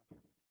있겠습니다.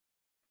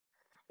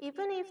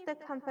 Even if the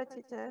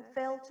competitor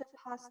failed to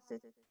pass the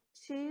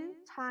 2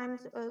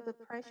 times of the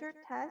pressure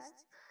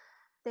test,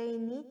 they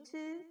need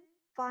to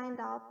find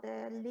out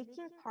the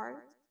leaking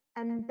part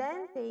and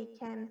then they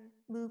can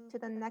move to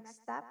the next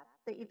step,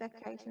 the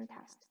evacuation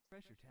test.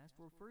 Pressure test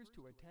refers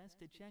to a test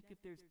to check if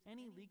there's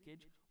any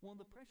leakage while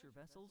the pressure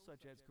vessels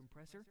such as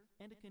compressor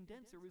and a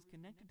condenser is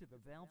connected to the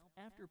valve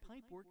after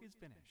pipe work is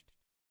finished.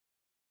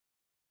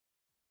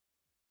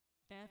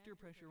 After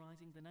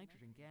pressurizing the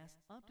nitrogen gas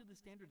up to the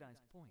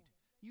standardized point,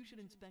 you should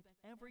inspect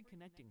every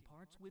connecting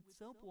parts with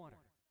soap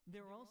water.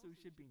 There also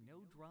should be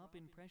no drop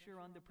in pressure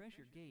on the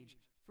pressure gauge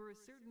for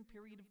a certain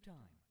period of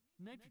time.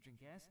 Nitrogen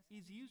gas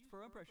is used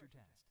for a pressure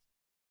test.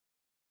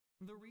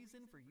 The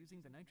reason for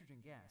using the nitrogen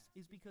gas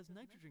is because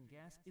nitrogen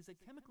gas is a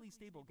chemically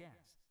stable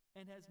gas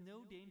and has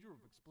no danger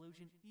of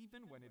explosion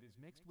even when it is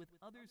mixed with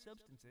other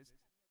substances,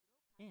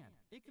 and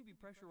it can be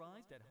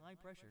pressurized at high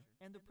pressure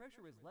and the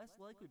pressure is less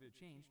likely to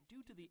change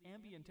due to the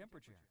ambient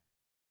temperature.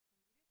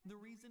 The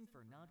reason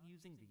for not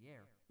using the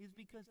air is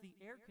because the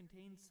air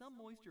contains some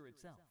moisture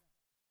itself.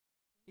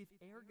 If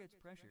air gets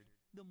pressured,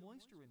 the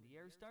moisture in the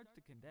air starts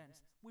to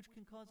condense, which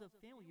can cause a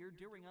failure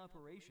during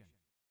operation.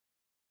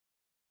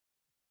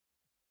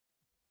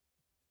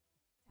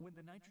 When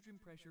the nitrogen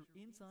pressure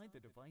inside the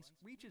device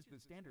reaches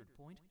the standard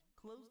point,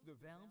 close the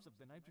valves of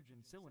the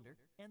nitrogen cylinder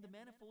and the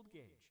manifold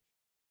gauge.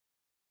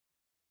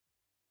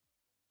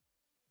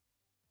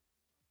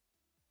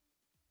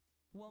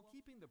 While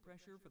keeping the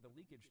pressure for the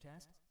leakage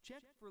test,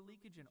 check for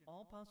leakage in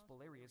all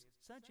possible areas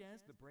such as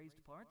the brazed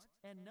parts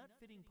and nut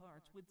fitting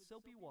parts with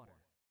soapy water.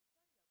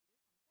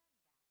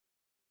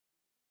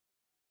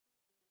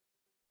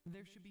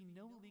 There should be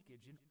no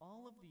leakage in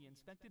all of the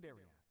inspected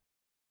area.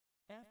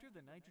 After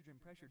the nitrogen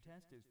pressure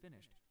test is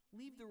finished,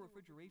 leave the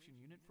refrigeration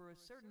unit for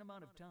a certain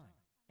amount of time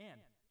and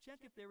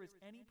check if there is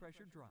any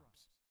pressure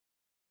drops.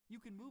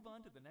 You can move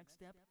on to the next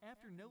step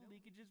after no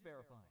leakage is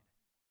verified.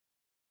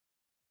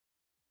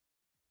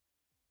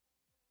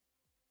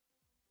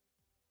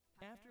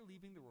 After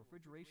leaving the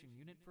refrigeration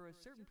unit for a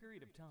certain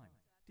period of time,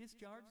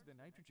 discharge the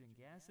nitrogen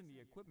gas in the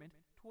equipment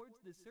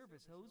towards the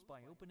service hose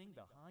by opening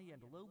the high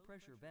and low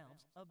pressure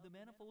valves of the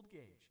manifold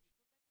gauge.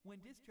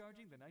 When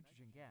discharging the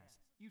nitrogen gas,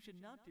 you should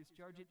not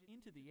discharge it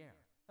into the air,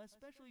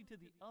 especially to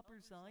the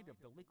upper side of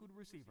the liquid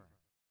receiver.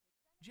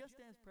 Just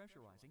as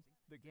pressurizing,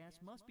 the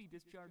gas must be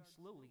discharged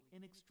slowly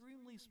in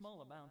extremely small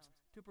amounts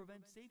to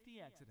prevent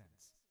safety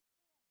accidents.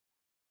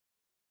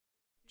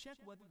 Check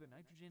whether the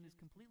nitrogen is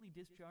completely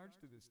discharged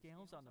through the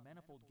scales on the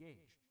manifold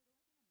gauge.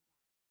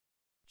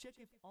 Check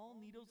if all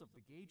needles of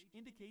the gauge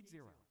indicate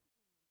 0.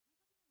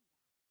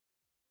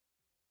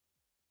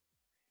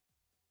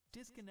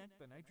 Disconnect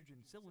the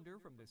nitrogen cylinder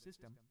from the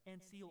system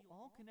and seal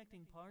all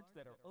connecting parts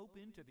that are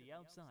open to the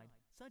outside,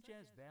 such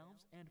as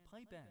valves and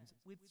pipe ends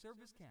with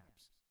service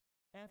caps.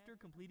 After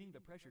completing the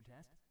pressure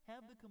test,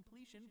 have the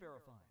completion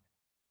verified.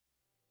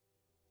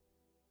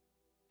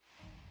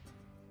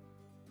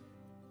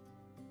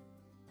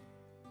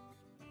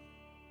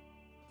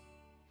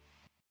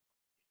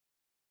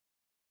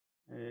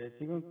 예,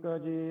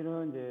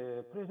 지금까지는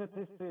이제 프레셔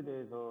테스트에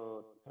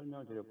대해서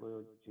설명을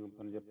드렸고요.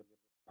 지금부터는 이제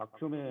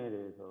바큐음에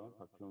대해서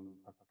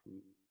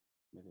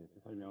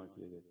설명을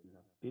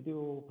드리겠습니다.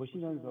 비디오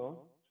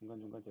보시면서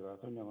중간중간 제가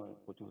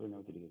보충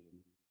설명을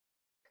드리겠습니다.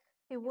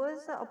 It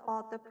was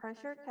about the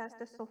pressure test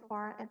so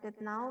far, and then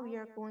now we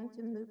are going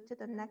to move to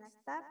the next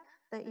step,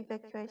 the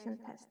evacuation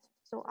test.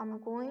 So I'm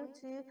going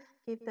to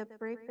give the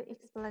brief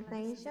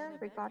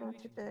explanation regarding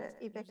to the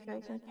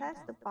evacuation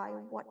test by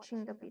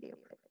watching the video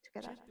clip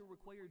together. Check the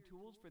required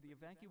tools for the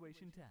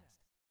evacuation test.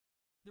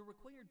 The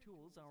required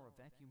tools are a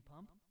vacuum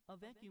pump, a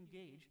vacuum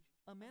gauge,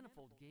 a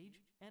manifold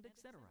gauge, and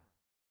etc.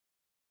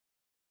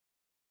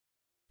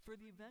 For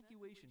the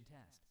evacuation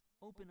test,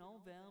 open all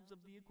valves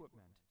of the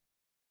equipment.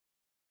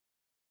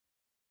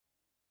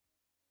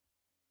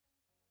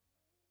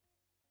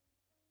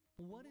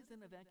 What is an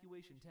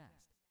evacuation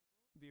test?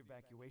 The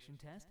evacuation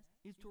test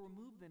is to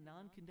remove the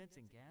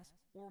non-condensing gas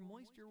or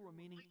moisture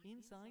remaining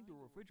inside the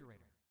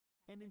refrigerator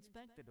and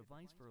inspect the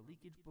device for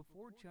leakage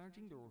before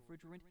charging the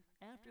refrigerant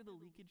after the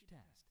leakage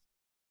test.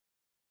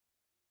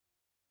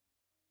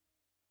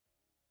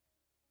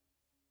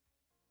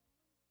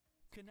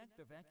 Connect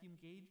the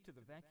vacuum gauge to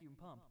the vacuum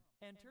pump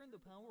and turn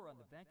the power on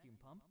the vacuum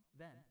pump,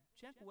 then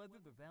check whether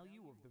the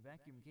value of the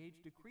vacuum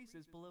gauge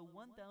decreases below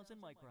 1,000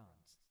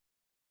 microns.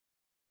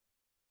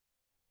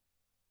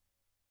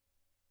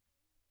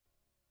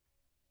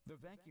 The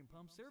vacuum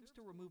pump serves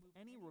to remove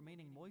any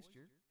remaining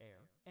moisture,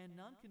 air, and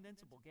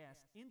non-condensable gas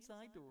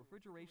inside the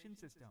refrigeration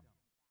system.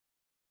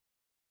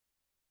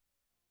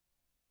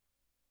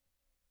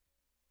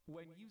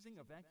 When using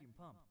a vacuum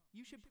pump,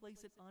 you should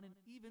place it on an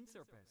even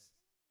surface.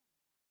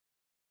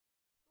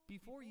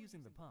 Before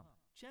using the pump,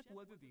 check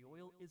whether the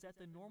oil is at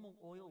the normal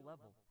oil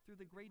level through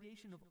the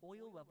gradation of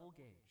oil level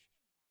gauge.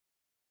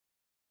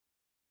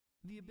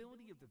 The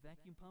ability of the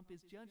vacuum pump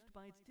is judged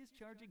by its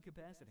discharging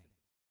capacity.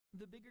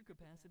 The bigger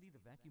capacity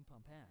the vacuum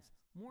pump has,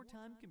 more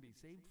time can be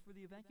saved for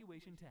the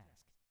evacuation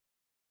task.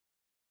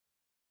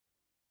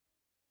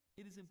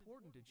 It is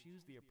important to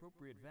choose the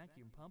appropriate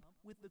vacuum pump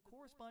with the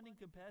corresponding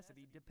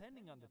capacity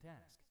depending on the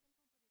task.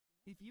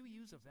 If you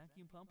use a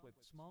vacuum pump with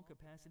small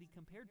capacity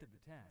compared to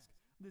the task,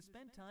 the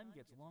spent time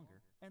gets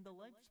longer and the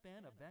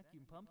lifespan of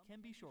vacuum pump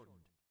can be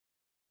shortened.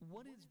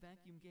 What is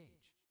vacuum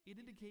gauge?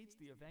 It indicates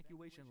the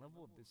evacuation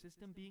level of the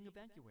system being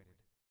evacuated.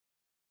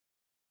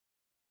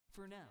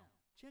 For now,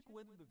 check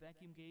whether the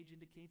vacuum gauge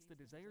indicates the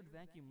desired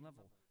vacuum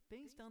level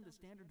based on the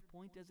standard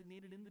point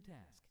designated in the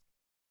task.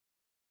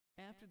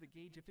 After the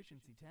gauge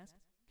efficiency test,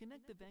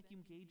 connect the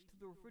vacuum gauge to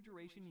the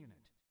refrigeration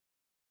unit.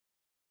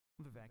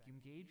 The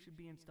vacuum gauge should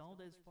be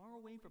installed as far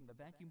away from the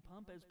vacuum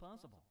pump as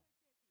possible.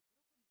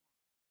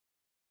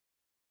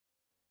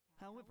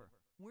 However,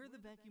 where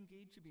the vacuum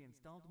gauge should be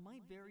installed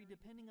might vary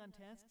depending on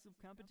tasks of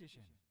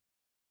competition.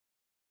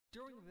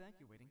 During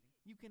evacuating,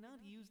 you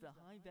cannot use the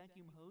high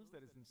vacuum hose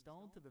that is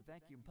installed to the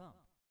vacuum pump.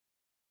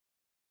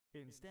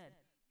 Instead,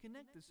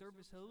 connect the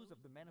service hose of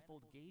the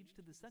manifold gauge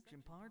to the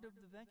suction part of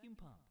the vacuum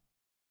pump.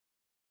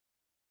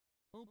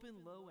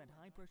 Open low and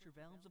high pressure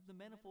valves of the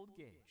manifold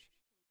gauge.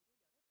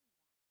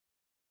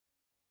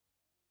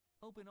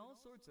 Open all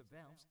sorts of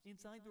valves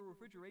inside the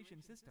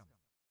refrigeration system.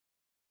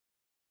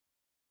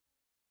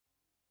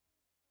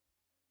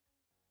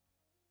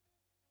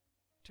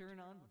 Turn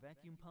on the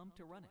vacuum pump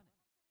to run it.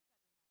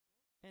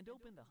 And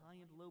open the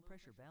high and low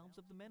pressure valves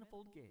of the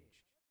manifold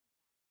gauge.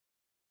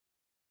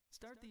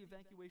 Start the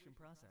evacuation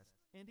process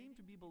and aim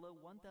to be below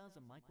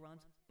 1,000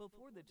 microns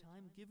before the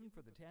time given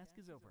for the task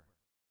is over.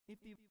 If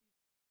the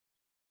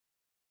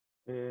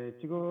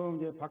지금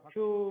이제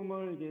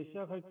바큐음을 이제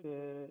시작할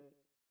때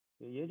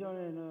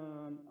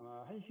예전에는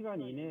아마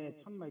 1시간 이내에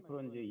 1000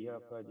 마이크론즈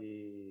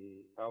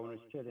이하까지 다운을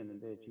시켜야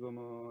되는데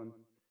지금은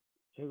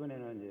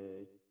최근에는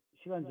이제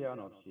시간 제한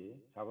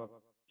없이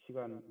작업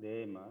시간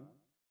내에만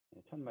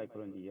 1000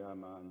 마이크론즈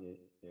이하만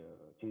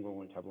이제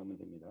진공을 잡으면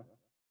됩니다.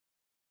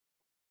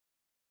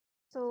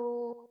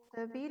 So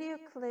the video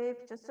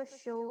clip just to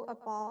show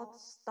about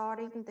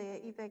starting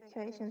the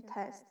evacuation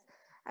test.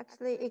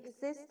 Actually,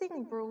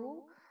 existing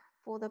rule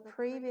for the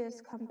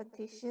previous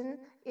competition,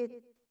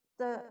 it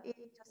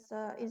just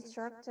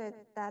instructed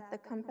that the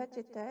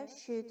competitor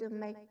should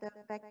make the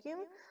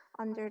vacuum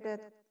under the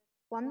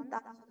 1,000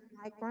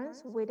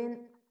 microns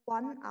within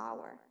 1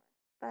 hour.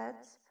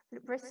 But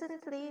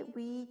recently,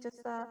 we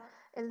just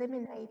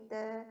eliminate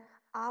the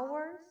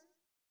hours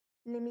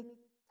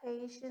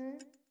limitation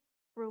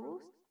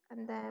rules,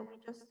 and then we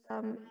just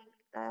make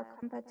the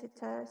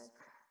competitors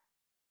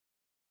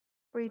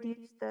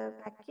reduce the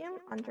vacuum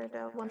under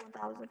the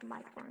 1,000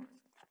 microns.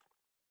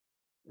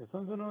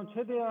 선수는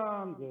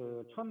최대한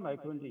 1000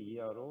 마이크론즈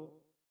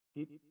이하로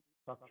딥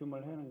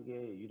바큐음을 하는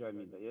게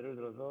유리합니다. 예를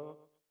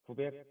들어서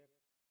 900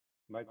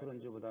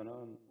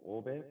 마이크론즈보다는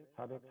 500,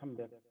 400,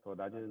 300 더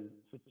낮은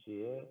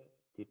수치의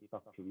딥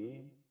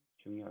바큐음이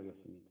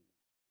중요하겠습니다.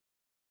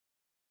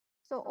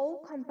 So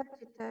all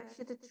competitors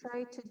should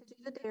try to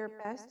do their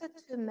best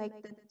to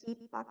make the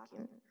deep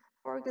vacuum.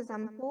 For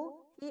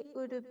example, it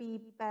would be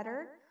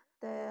better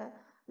the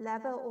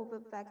level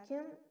of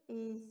vacuum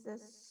is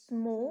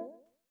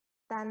small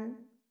than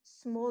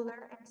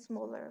smaller and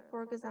smaller.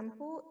 For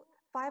example,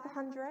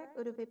 500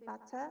 would be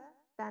better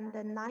than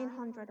the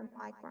 900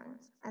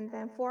 microns, and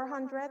then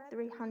 400,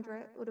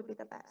 300 would be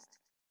the best.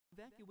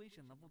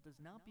 evacuation level does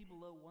not be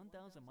below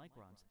 1,000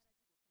 microns,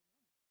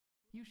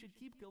 you should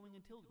keep going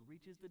until it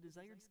reaches the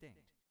desired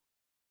state.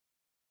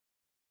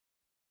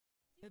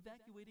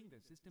 Evacuating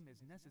the system is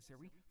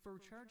necessary for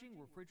charging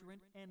refrigerant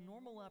and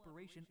normal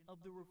operation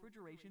of the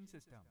refrigeration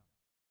system.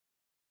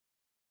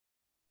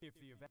 If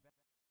the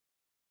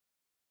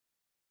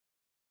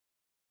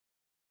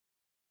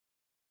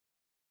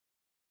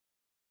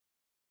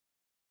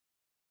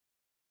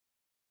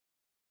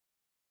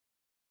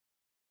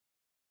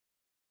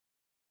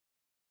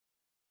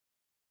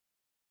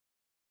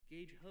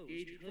gauge hose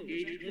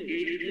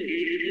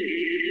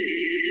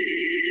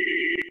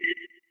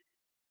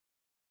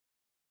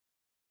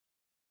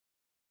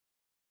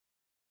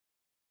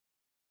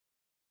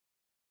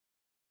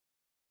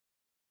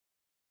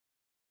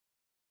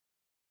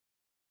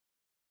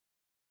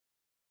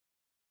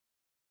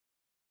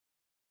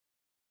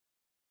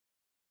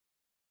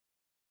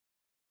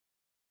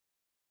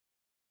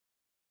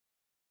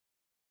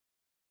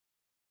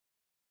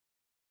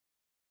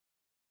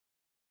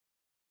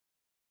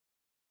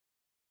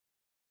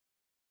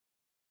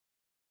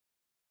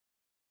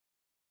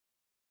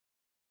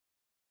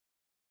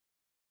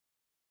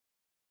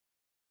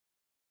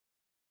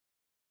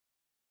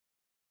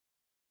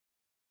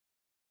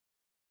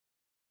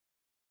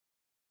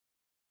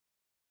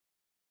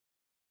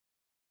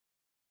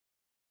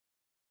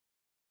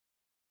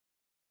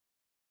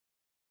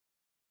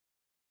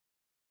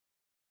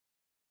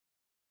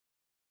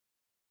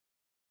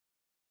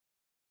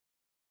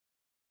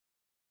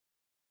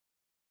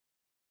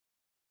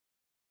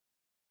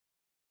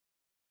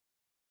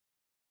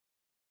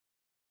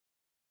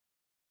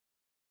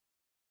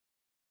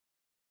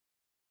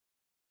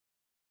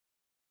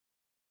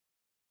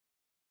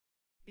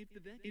If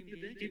the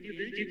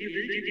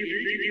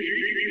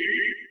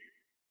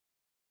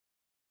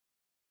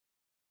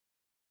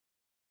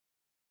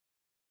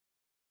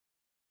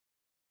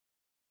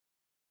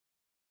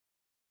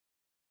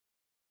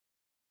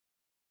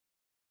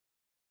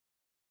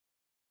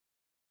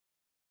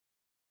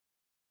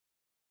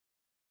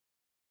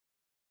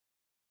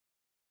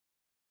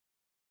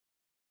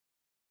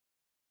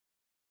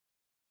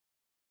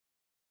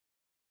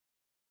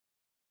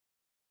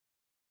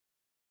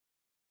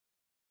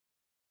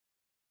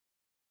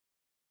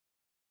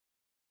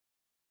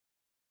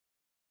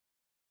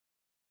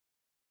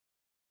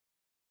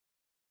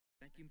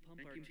vacuum pump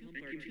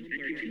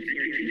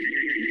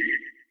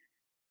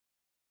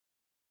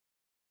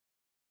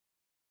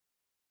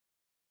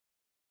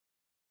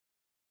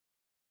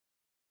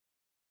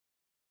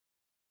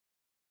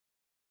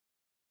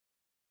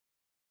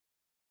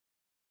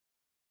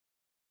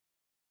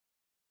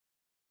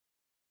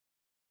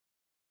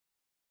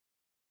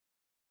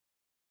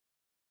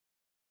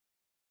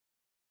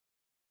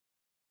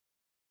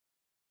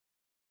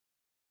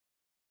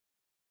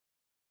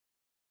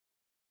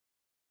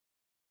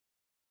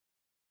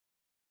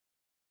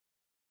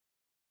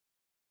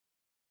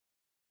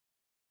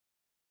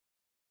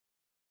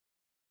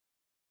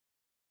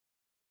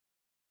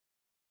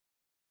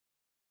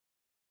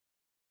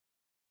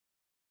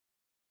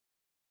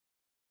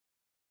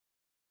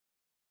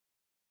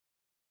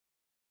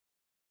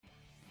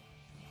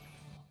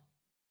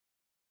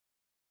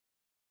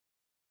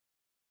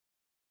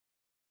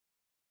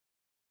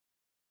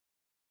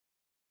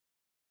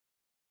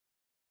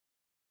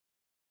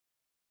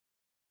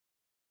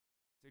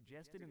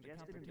Suggested in the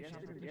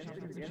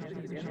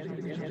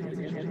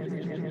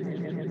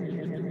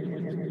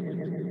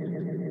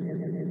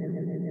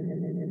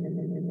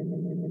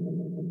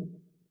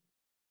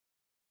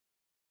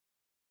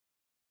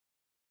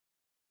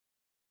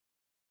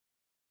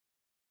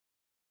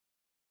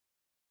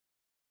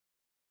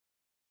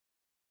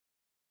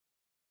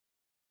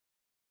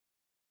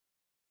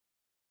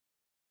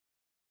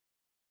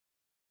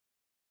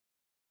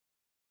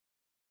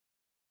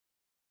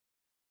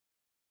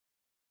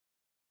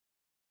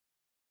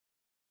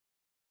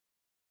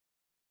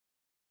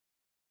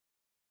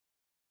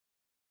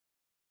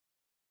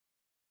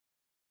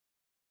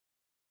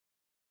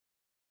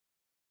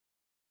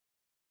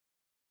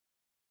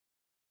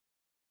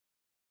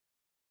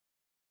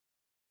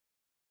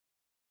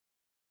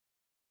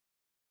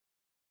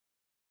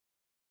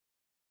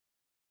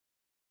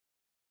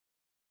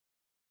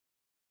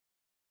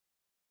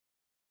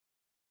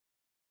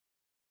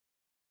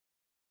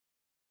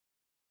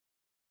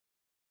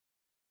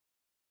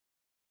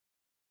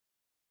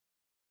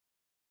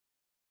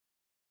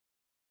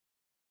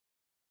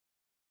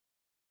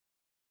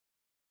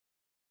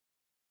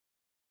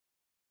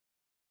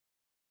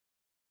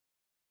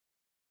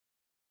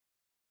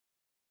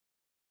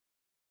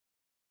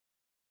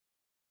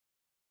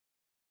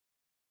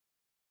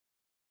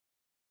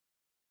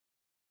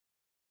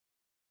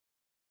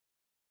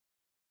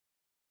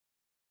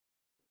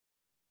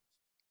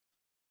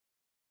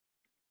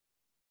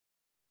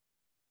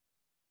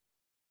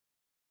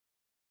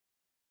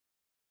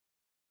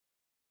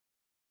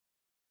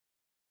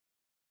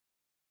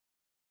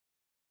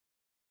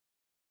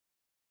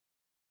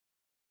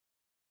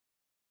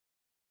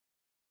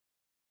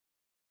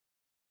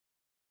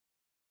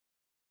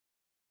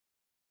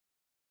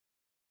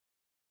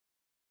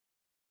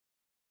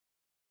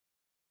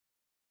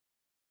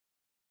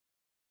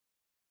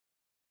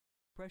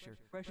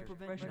pressure to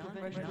prevent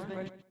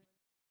non-pressure.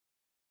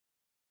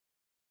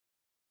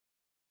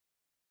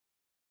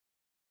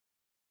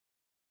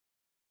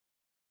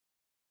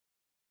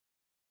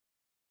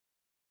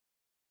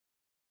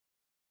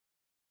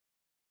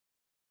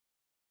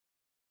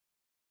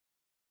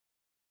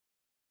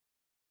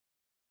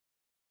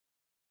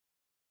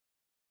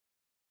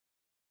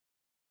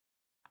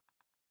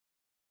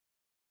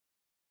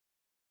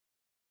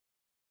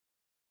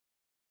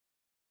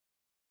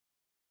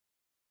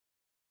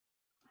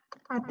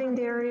 I think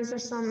there is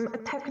some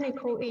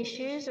technical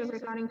issues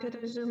regarding to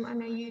the Zoom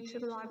and the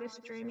YouTube live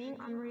streaming.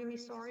 I'm really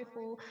sorry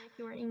for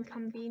your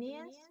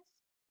inconvenience.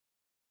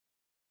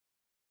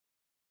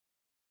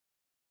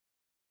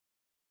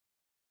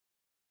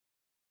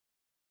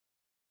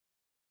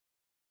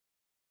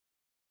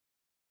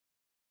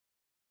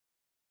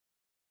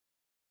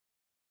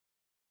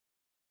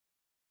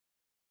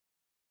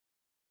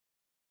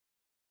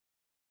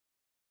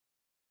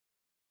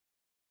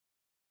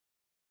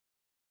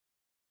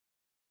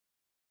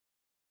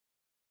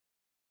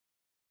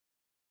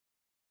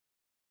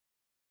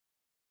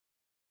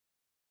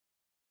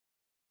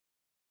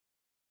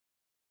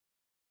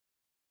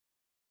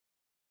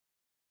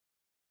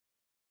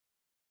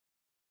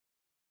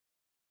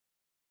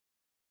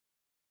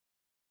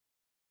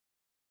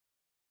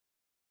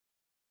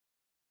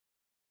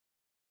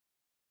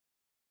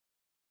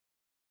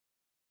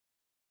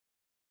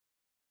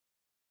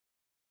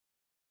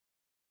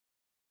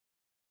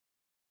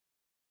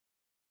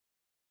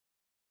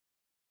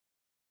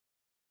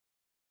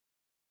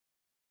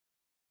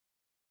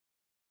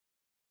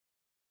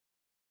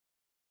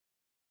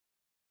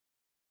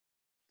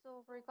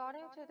 So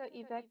regarding to the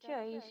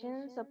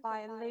evacuations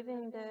by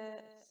leaving the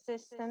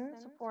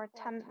systems for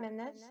 10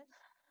 minutes,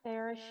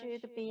 there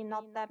should be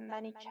not that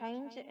many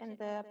change in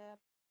the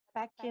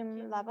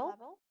vacuum level.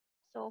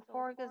 So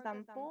for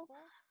example,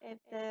 if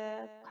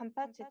the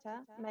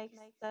competitor makes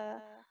the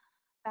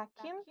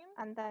vacuum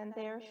and then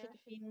there should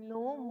be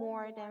no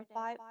more than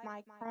 5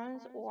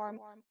 microns or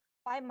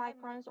 5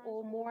 microns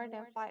or more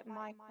than 5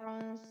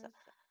 microns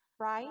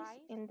rise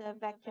in the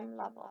vacuum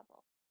level.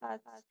 But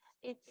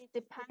it's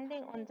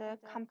depending on the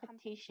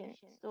competition.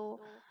 So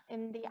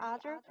in the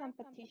other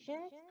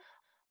competitions,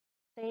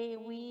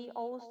 we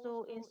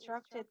also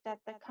instructed that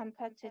the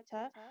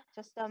competitor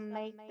just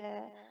make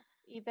the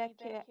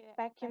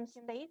vacuum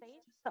state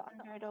just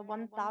under the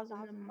 1000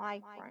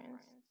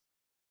 microns.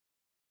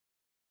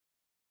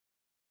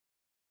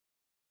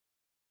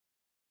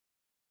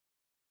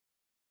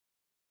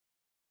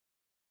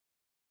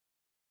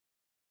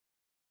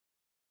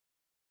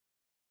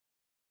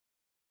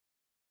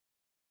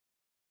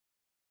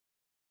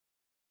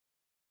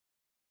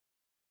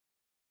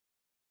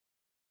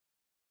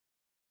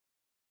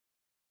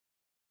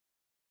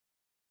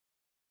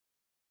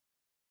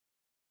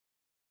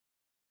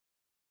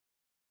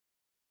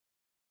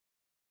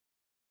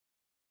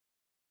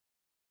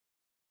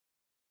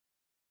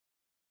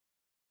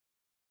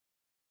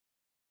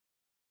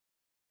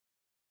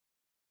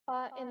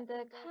 In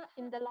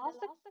the last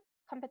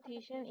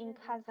competition in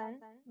Kazan,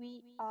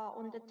 we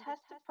on the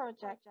test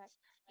projects,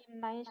 it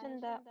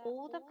mentioned that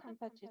all the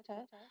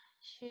competitors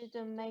should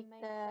make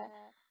the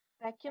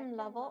vacuum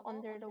level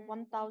under the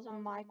 1000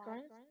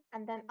 microns,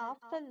 and then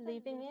after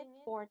leaving it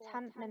for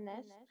 10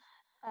 minutes,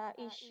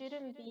 it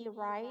shouldn't be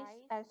rise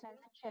as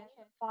much as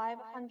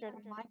 500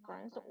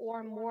 microns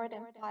or more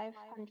than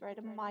 500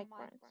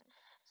 microns.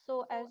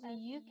 So as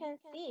you can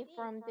see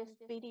from this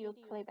video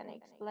clip and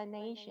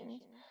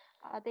explanations,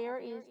 there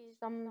is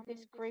some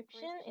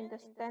description in the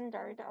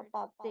standard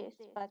about this,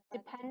 but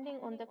depending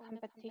on the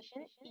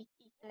competition,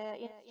 the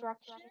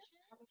instruction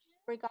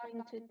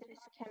regarding to this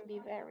can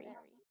be very.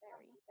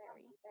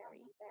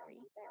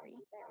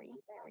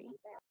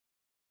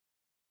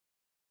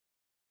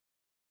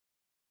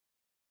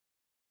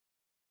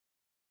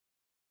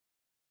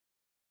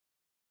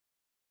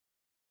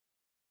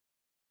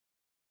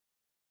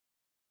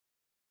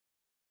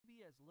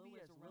 Be as low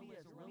as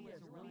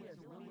centimeters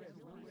squared.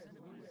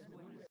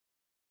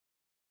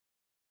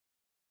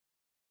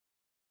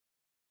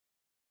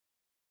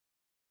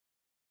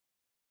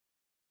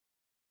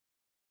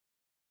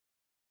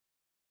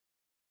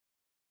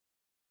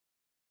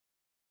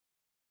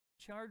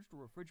 Charged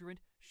refrigerant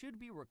should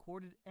be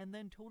recorded and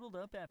then totaled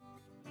up at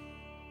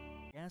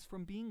gas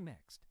from being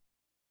mixed.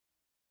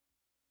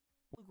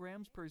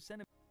 Milligrams per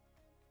centimeter.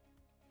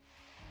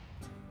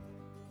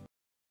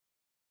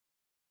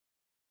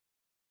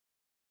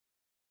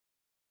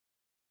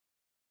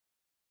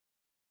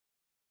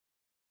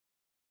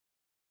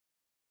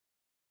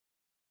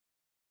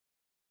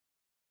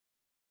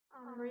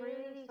 I'm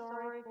really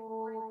sorry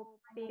for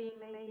being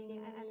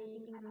making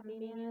any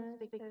inconvenience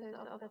because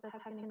of the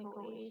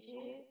technical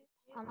issue.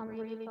 I'm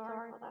really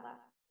sorry for that.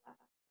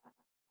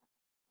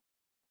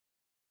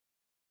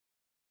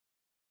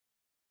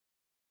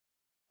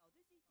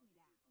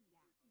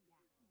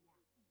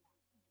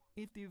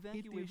 If the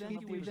evacuation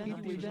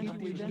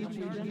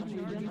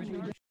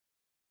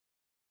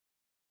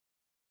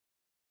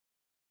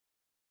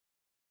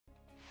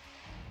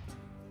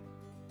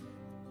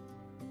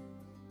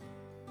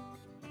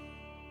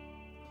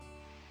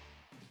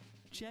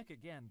check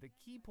again the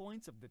key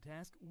points of the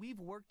task we've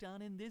worked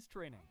on in this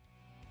training.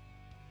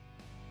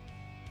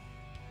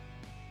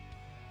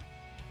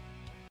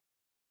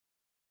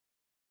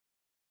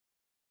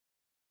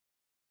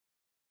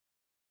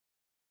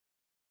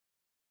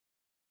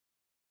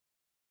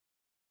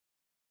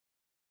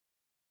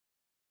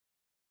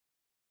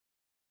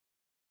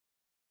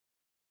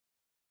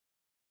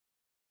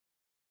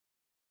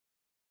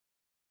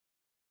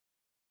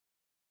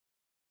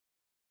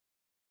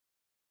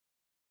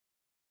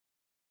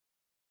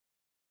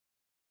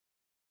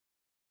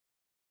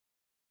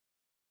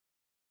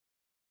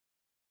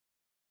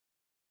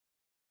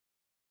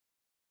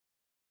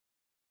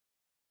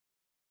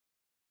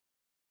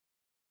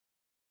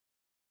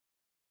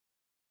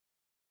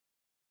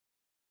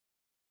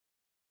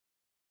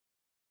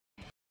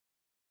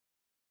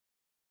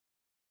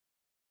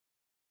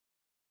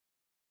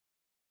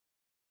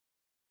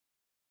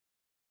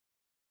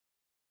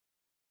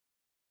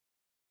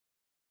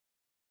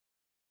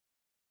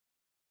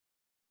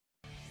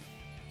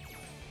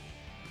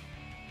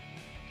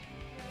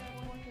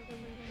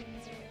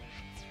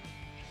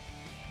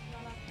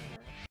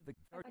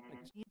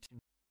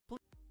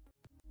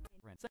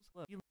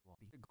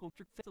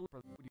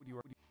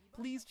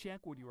 Please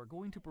check what you are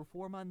going to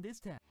perform on this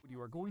task.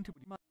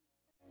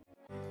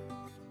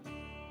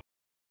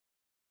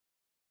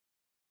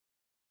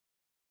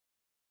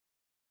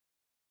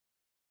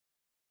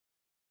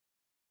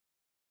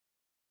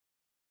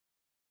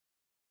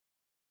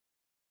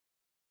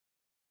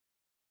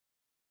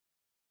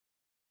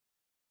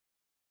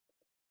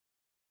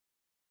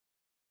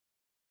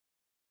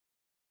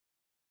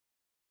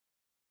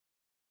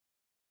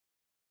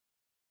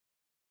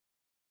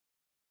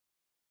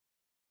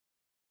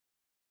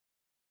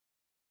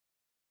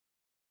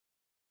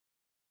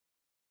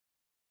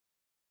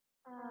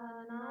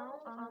 Now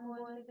I'm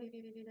going to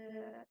give you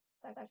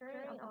the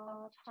lecturing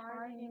about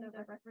charging the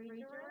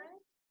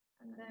refrigerant.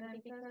 And then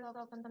because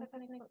of some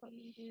technical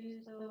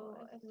issues, so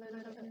it's a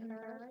little bit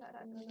embarrassed at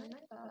the moment,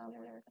 but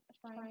we're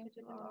trying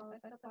to do our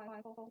best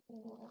by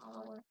focusing on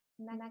our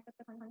next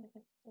content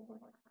over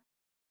time.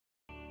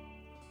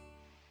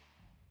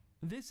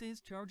 This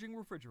is charging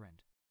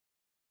refrigerant.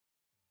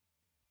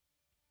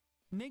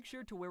 Make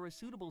sure to wear a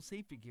suitable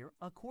safety gear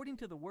according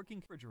to the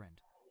working refrigerant.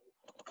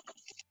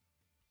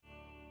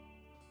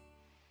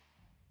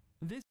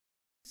 This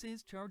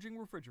is charging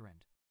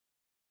refrigerant.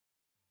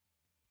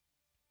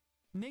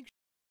 Make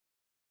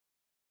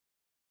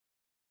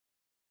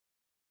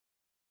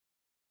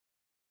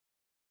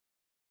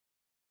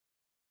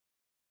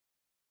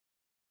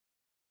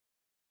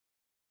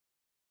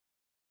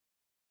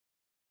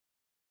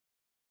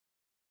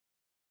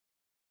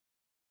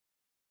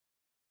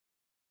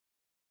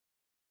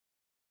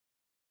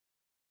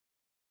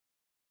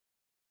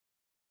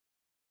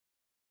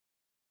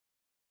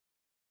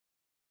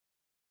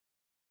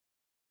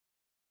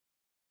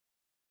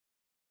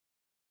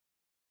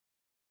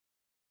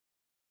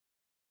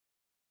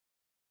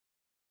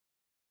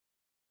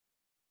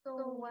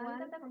So when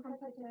the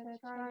competitor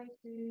tries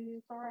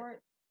to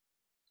start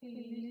to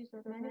use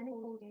the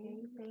manifold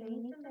gauge, they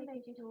need to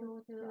make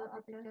sure to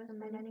adjust the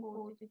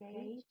manifold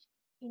gauge,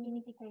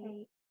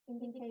 indicating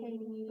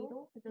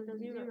needle to the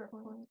 0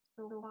 point.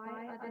 So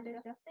by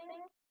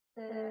adjusting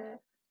the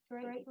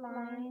straight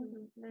lines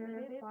a little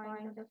bit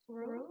by the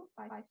screw,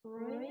 by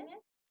screwing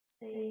it,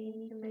 they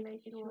need to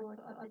make sure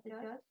to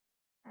adjust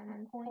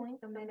and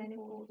point the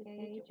manifold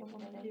gauge on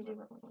the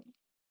 0 point.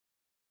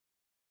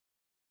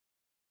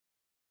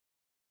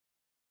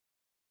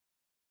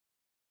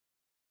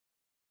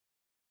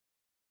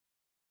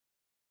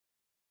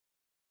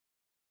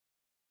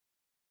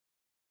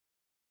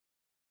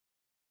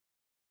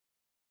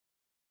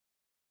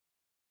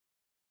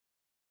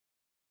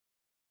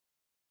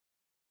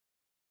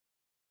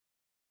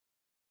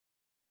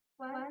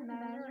 When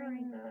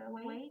measuring the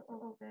weight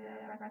of the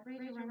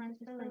refrigerant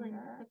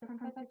cylinder, the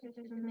competitor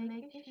should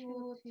make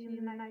sure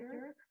to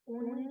measure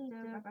only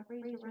the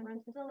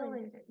refrigerant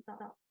cylinder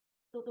itself.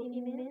 So it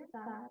means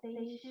that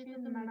they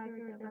should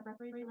measure the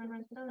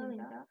refrigerant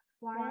cylinder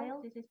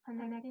while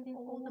disconnecting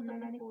all the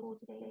manifold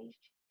gauge. Make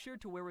sure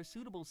to wear a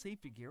suitable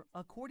safety gear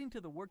according to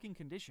the working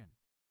condition.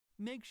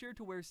 Make sure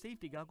to wear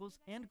safety goggles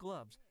and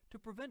gloves to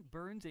prevent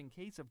burns in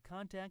case of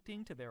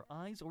contacting to their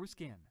eyes or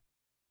skin.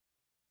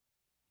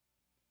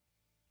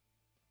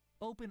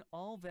 Open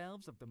all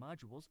valves of the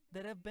modules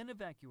that have been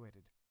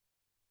evacuated.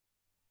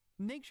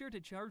 Make sure to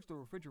charge the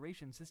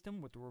refrigeration system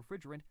with the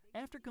refrigerant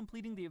after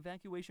completing the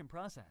evacuation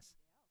process.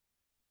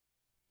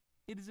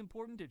 It is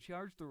important to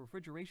charge the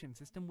refrigeration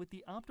system with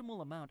the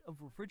optimal amount of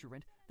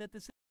refrigerant that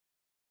the system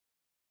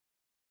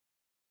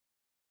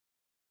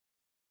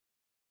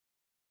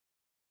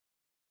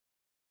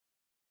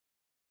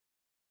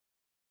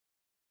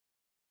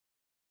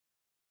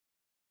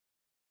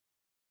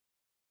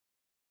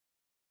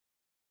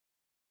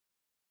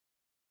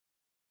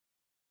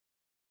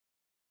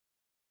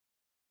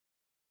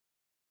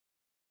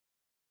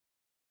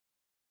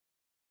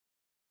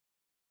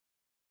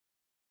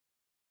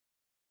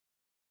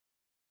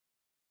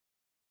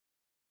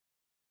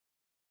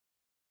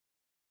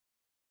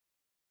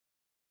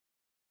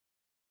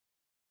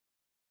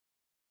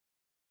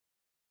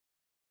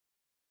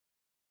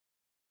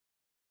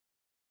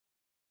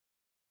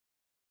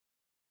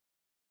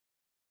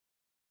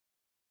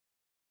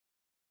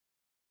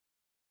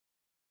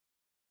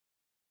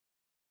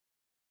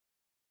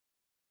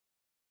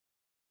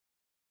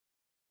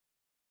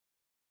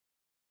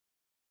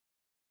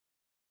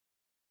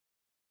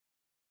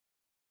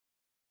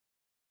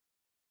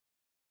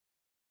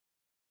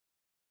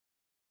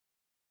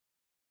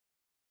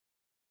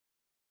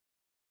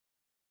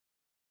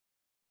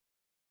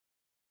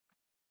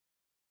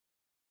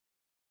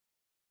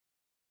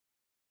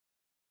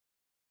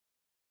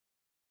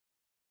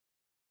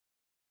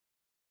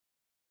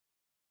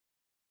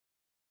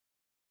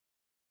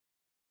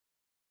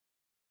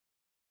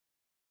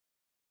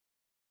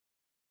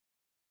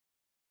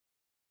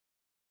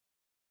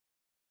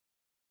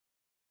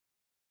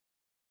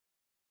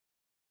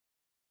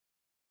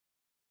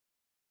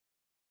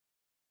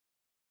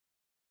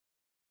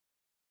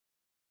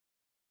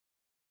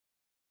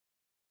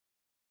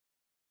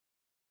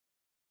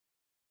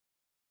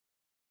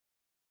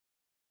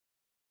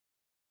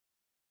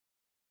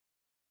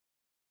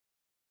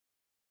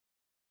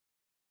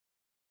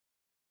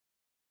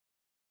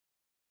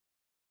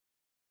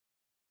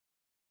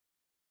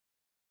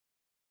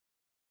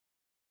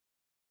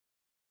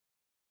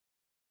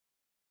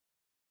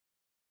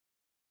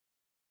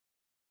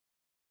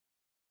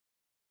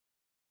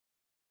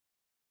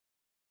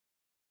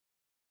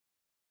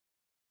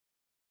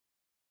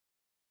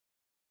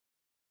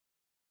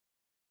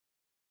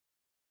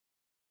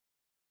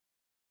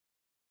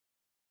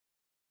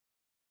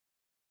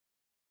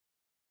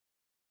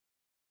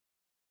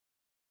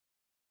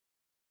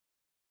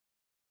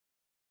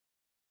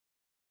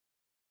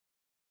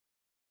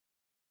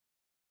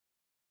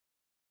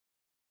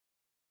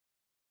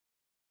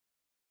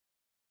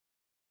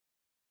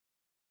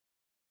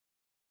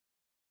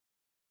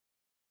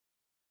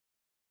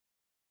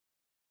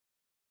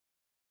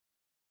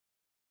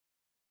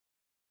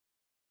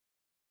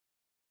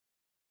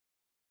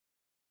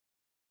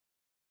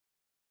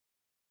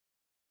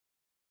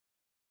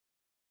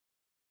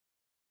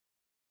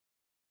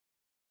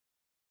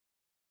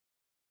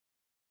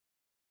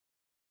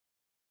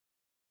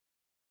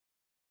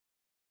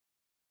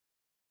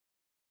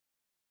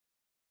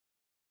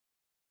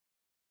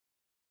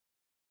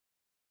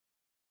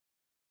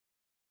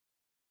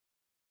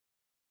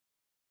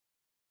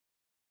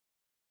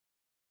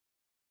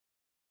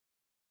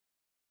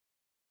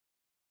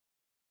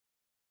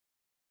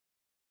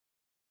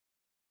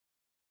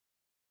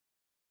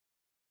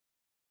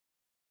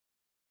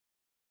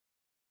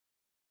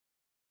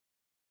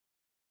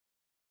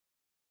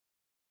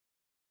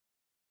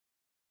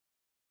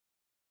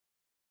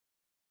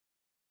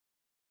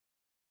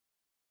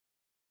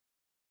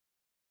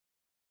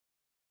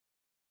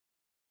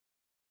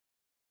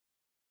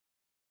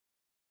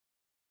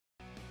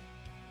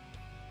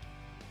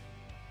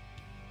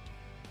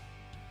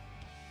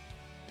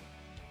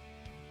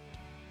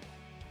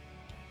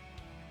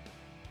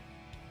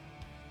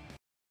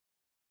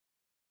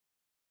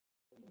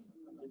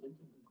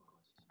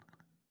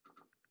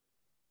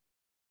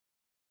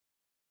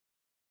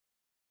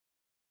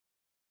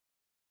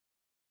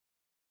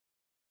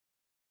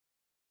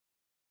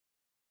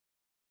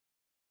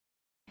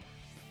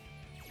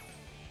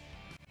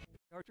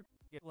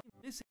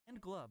This and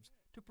gloves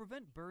to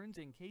prevent burns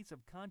in case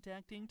of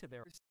contacting to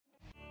their.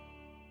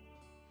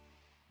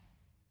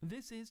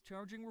 This is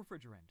charging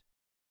refrigerant.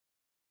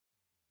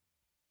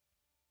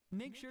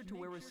 Make sure to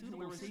wear a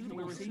suitable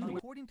safety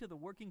according to the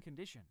working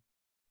condition.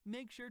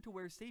 Make sure to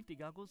wear safety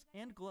goggles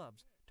and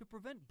gloves to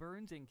prevent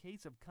burns in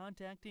case of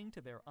contacting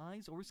to their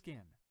eyes or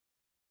skin.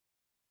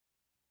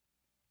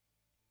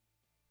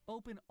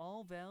 Open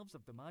all valves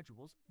of the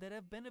modules that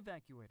have been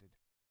evacuated.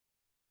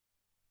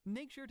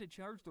 Make sure to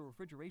charge the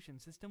refrigeration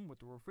system with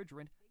the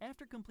refrigerant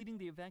after completing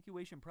the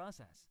evacuation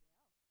process.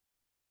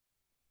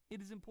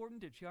 It is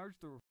important to charge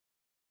the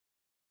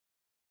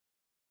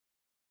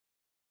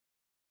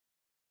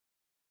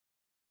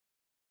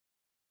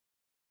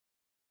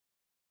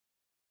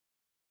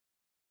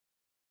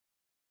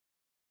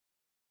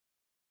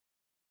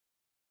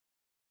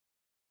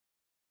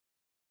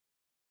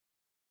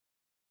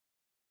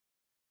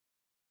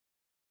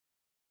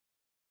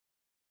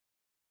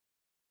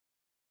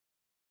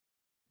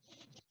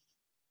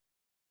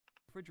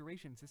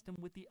refrigeration system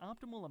with the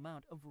optimal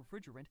amount of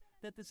refrigerant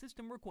that the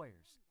system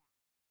requires.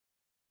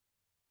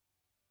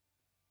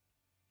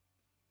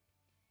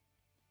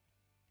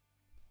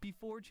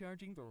 Before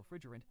charging the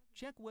refrigerant,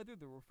 check whether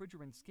the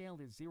refrigerant scale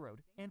is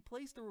zeroed and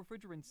place the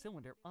refrigerant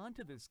cylinder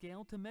onto the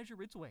scale to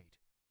measure its weight.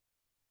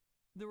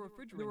 The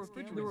refrigerant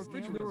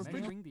scale is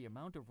measuring the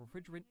amount of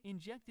refrigerant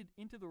injected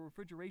into the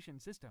refrigeration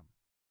system.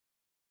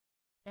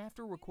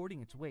 After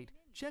recording its weight,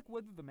 check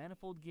whether the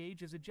manifold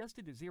gauge is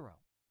adjusted to zero,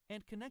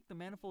 and connect the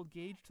manifold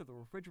gauge to the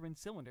refrigerant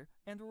cylinder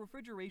and the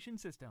refrigeration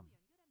system.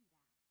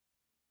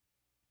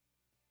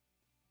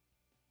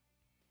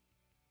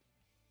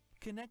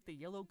 Connect the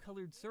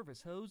yellow-colored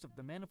service hose of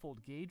the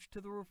manifold gauge to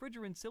the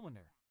refrigerant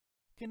cylinder.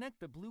 Connect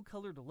the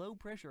blue-colored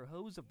low-pressure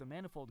hose of the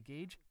manifold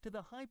gauge to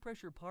the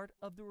high-pressure part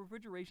of the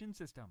refrigeration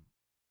system.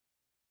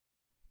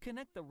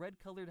 Connect the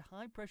red-colored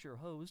high-pressure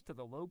hose to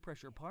the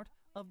low-pressure part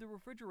of the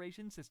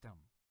refrigeration system.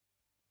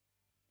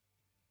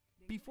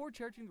 Before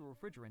charging the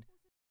refrigerant,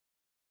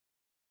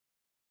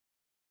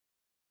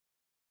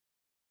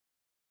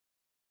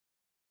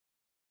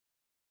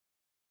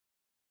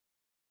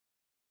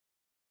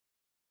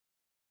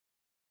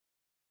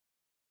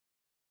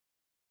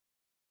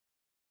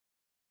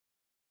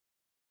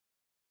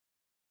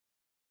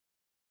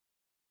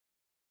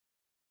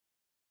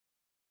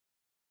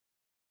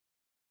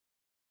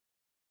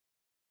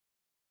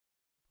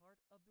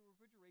 of the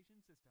refrigeration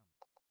system.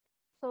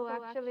 So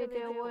actually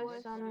there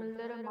was some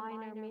little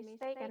minor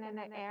mistake and an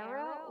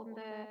error on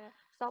the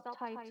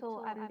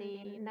subtitle and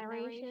the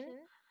narration.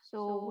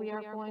 So we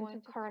are going to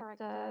correct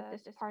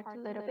this part a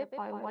little bit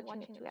by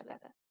watching it together.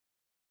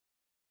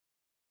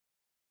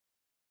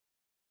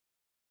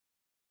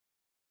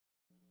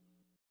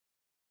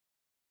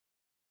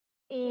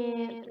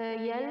 The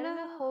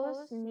yellow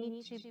hose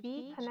need to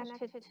be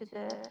connected to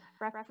the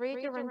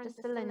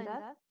refrigerant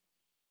cylinder.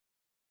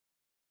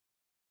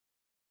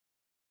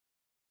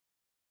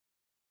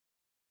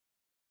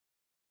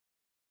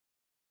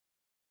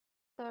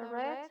 The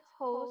red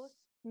hose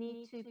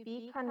need to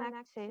be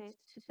connected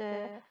to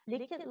the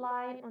liquid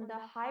line on the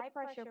high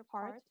pressure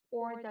part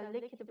or the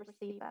liquid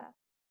receiver.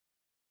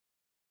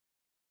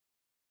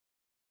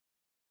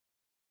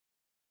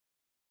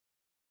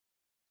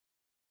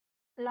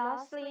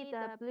 Lastly,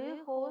 the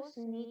blue hose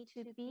need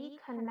to be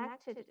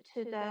connected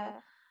to the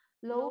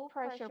low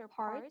pressure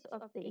part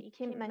of the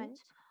equipment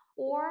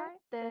or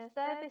the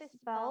service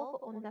valve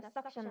on the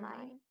suction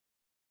line.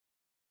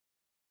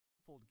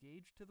 Manifold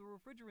gauge to the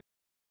refrigerant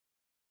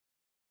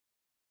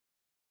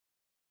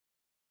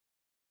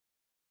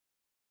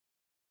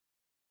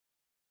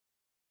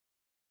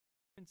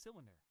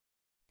cylinder.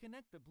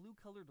 Connect the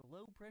blue-colored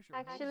low-pressure.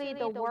 Actually,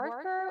 the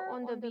worker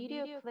on the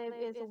video clip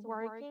is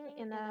working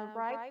in a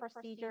right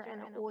procedure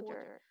and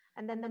order,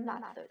 and then the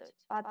method.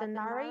 But the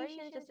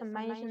narration just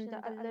mentioned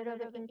a little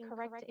bit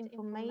incorrect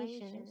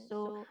information,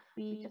 so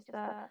we just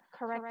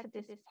correct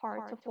this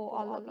part for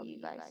all of you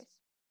guys.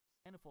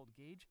 Manifold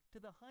gauge to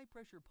the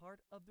high-pressure part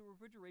of the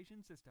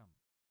refrigeration system.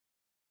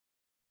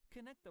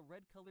 Connect the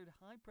red-colored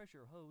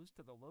high-pressure hose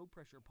to the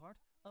low-pressure part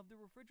of the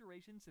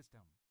refrigeration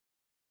system.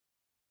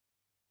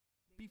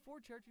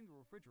 Before charging the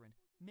refrigerant,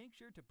 make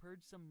sure to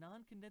purge some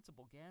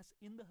non-condensable gas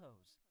in the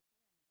hose.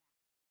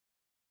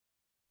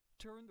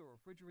 Turn the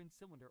refrigerant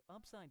cylinder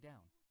upside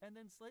down and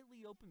then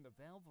slightly open the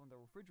valve on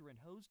the refrigerant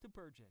hose to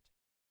purge it.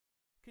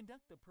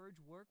 Conduct the purge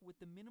work with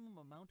the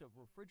minimum amount of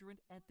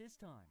refrigerant at this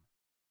time.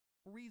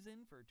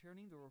 Reason for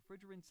turning the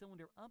refrigerant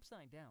cylinder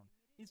upside down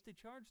is to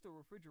charge the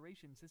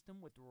refrigeration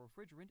system with the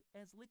refrigerant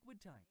as liquid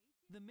type.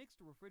 The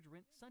mixed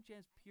refrigerant, such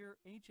as pure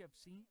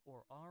HFC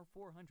or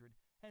R400,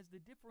 has the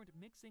different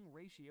mixing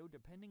ratio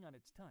depending on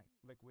its type,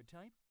 liquid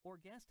type or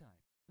gas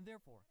type.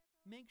 Therefore,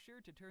 make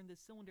sure to turn the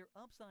cylinder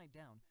upside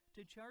down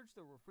to charge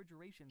the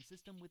refrigeration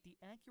system with the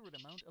accurate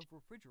amount of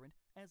refrigerant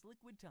as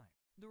liquid type.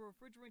 The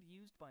refrigerant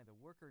used by the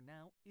worker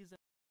now is a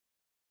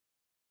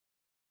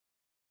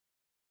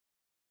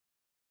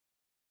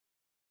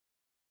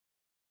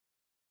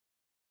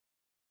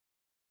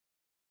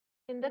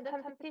In the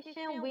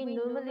competition, we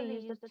normally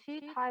use the two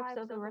types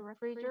of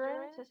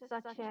refrigerant,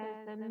 such as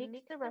the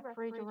mixed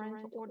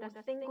refrigerant or the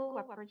single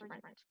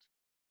refrigerant.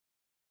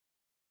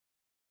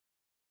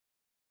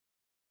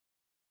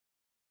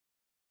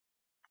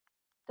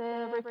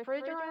 The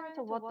refrigerant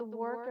what the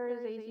workers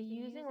is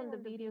using on the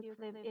video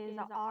clip is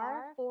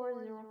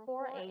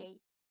R4048.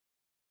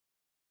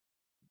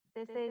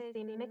 This is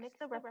the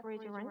mixed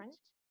refrigerant.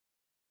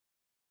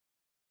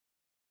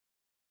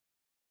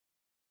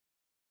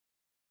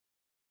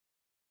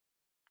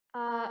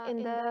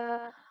 In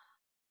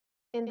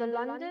the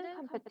London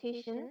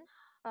competition,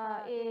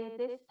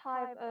 this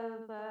type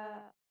of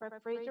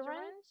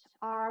refrigerant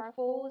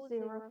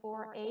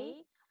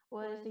R4048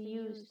 was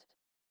used.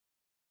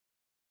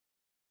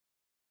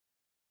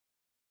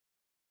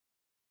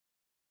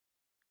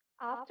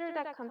 After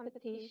that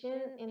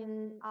competition,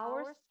 in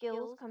our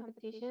skills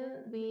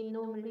competition, we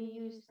normally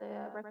use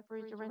the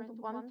refrigerant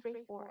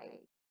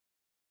 1348.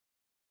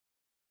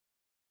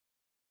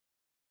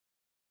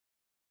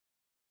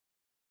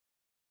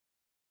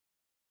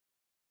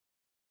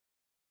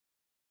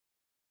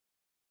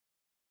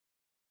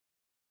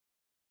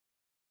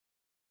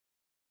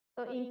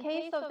 So in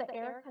case of the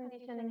air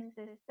conditioning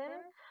system,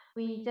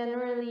 we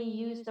generally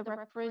use the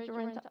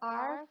refrigerant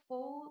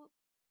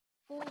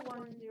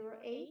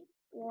R4108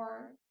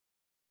 or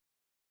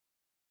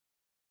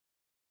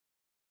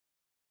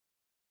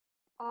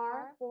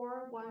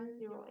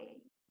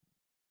R4108.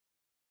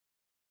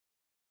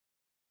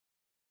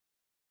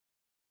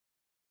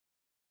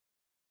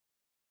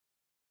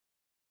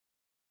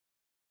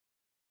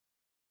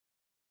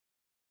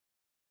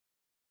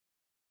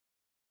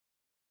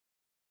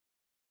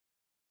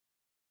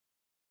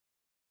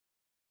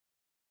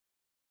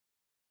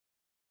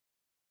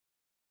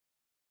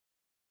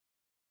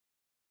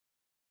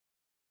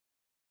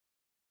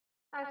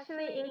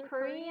 Actually, in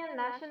Korean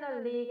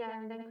National League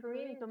and then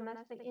Korean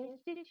Domestic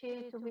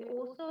Institute, we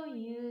also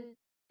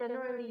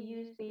generally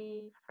use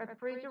the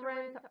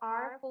refrigerant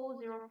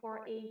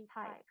R4048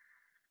 type.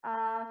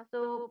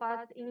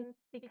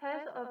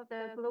 Because of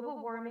the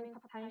global warming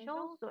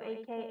potential, so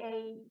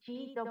AKA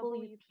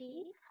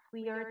GWP,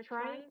 we are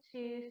trying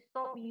to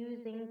stop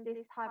using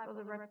this type of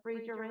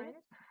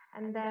refrigerant,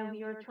 and then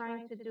we are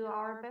trying to do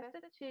our best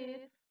to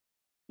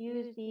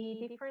use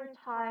the different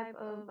type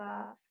of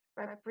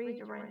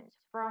refrigerant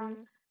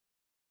from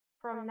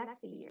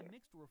next year.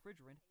 mixed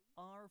refrigerant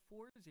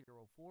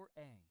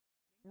R404A.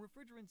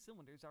 Refrigerant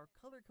cylinders are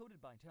color-coded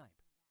by type.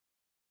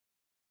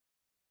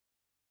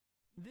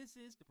 This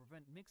is to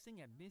prevent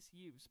mixing and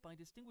misuse by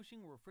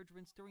distinguishing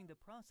refrigerants during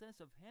the process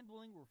of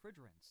handling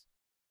refrigerants.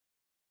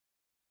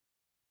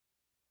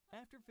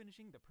 After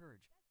finishing the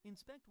purge,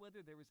 inspect whether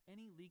there is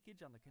any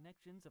leakage on the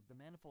connections of the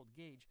manifold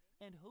gauge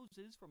and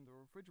hoses from the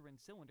refrigerant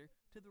cylinder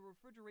to the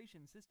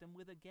refrigeration system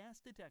with a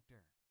gas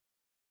detector.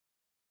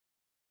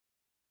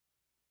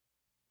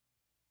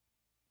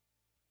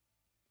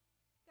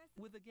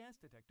 With a gas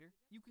detector,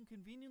 you can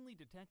conveniently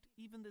detect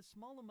even the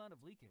small amount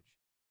of leakage.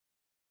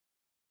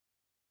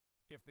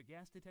 If the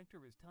gas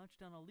detector is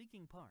touched on a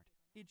leaking part,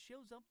 it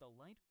shows up the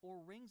light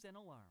or rings an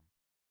alarm.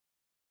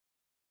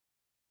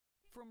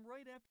 From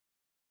right after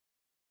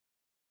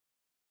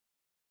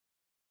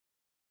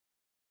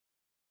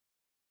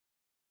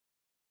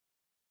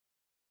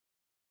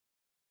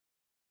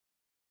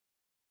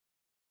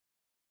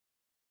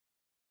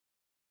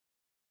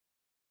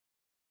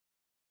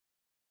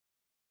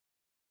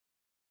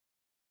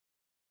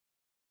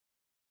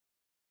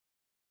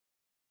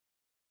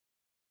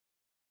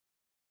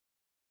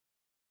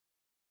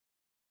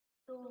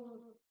So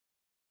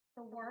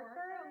the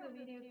worker on the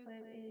video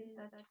clip is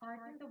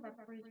charging the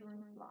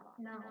refrigerant block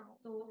now.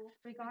 So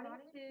regarding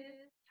to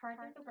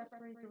charging the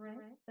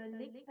refrigerant, the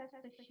leak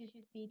test should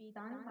be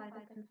done by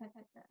the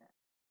competitor.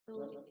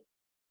 So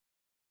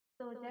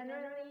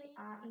generally,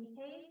 in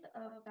case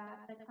of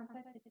that, the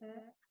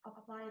competitor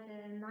apply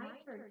the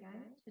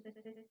nitrogen to the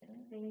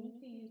system, they need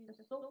to use the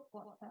soap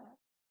water.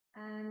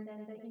 And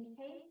then in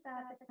case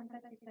that the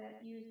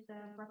competitor use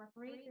the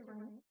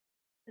refrigerant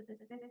to the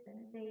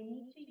system, they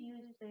need to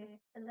use the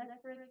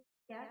electric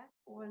gas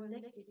or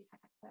leak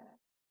detector.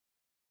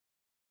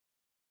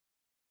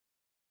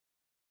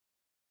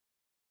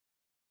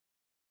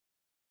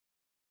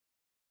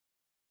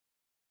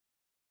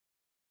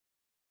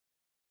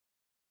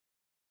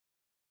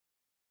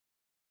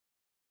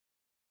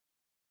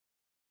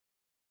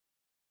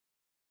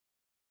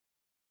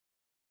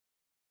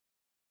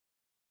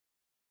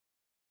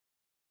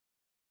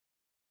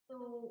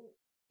 So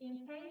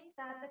in case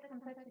that the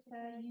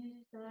competitor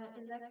use the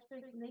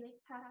electric leak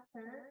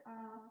tester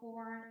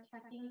for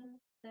checking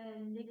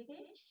the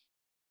leakage,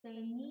 they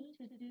need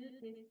to do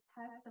this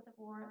test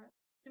for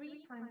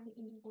 3 times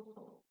in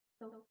total.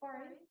 So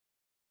first,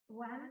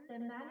 when the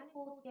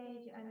manifold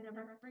gauge and the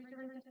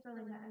refrigerant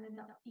cylinder and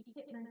the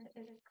equipment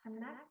is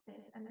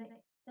connected and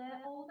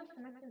all the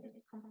connection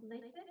is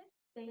completed,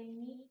 they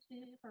need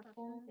to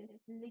perform this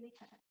leak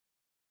test.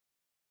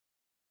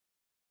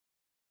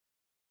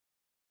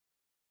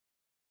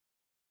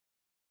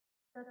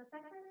 The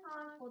second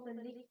time for the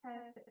leak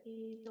test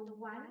is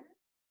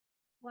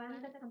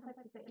when the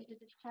competitor is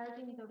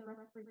charging the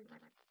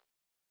refrigerant.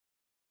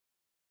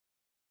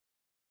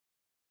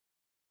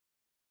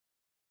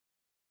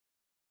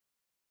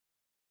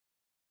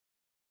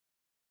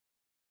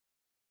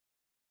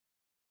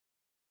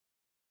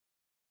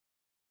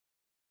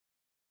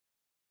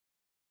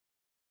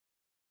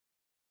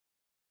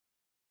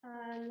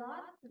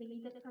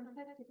 Lastly, the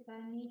competitor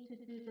needs to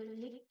do the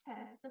leak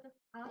test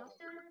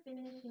after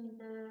finishing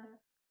the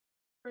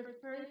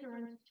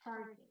refrigerant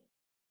charging.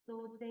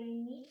 So they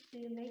need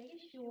to make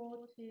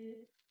sure to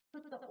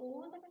put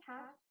all the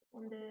caps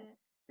on the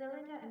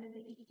cylinder and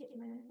the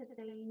equipment.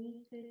 They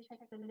need to check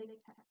the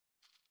leak test.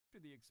 After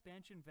the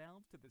expansion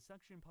valve to the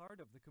suction part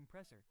of the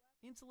compressor,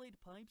 insulate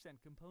pipes and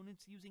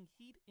components using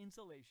heat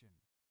insulation.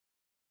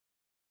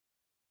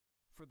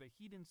 For the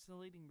heat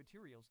insulating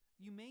materials,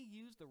 you may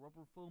use the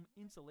rubber foam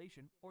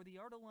insulation or the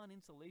Artelon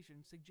insulation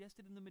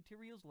suggested in the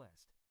materials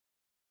list.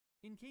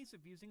 In case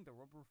of using the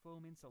rubber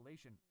foam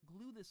insulation,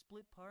 glue the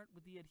split part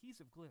with the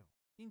adhesive glue.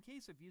 In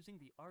case of using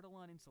the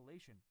Artelon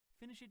insulation,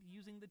 finish it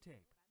using the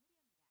tape.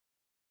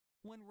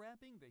 When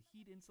wrapping the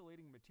heat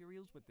insulating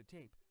materials with the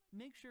tape,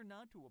 make sure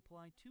not to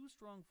apply too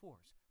strong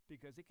force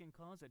because it can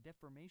cause a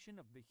deformation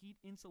of the heat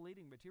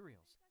insulating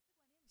materials.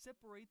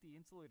 Separate the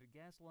insulated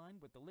gas line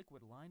with the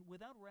liquid line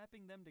without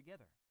wrapping them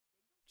together.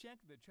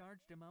 Check the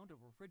charged amount of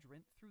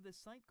refrigerant through the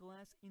sight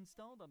glass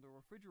installed on the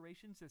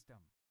refrigeration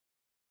system.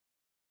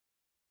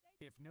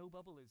 If no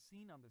bubble is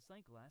seen on the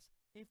sight glass,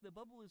 if the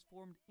bubble is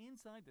formed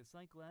inside the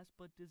sight glass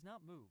but does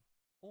not move,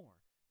 or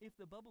if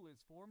the bubble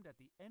is formed at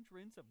the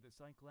entrance of the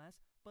sight glass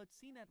but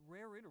seen at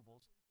rare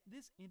intervals,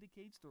 this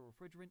indicates the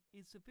refrigerant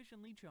is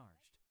sufficiently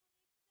charged.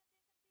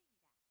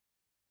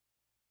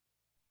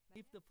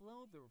 If the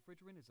flow of the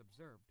refrigerant is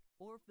observed,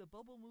 or if the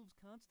bubble moves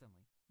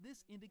constantly,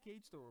 this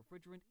indicates the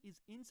refrigerant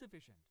is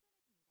insufficient.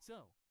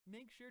 So,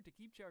 make sure to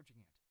keep charging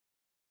it.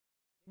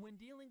 When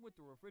dealing with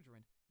the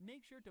refrigerant,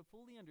 make sure to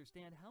fully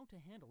understand how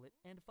to handle it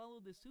and follow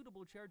the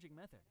suitable charging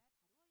method.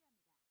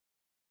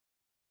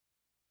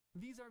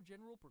 These are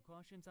general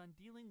precautions on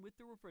dealing with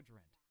the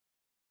refrigerant.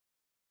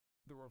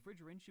 The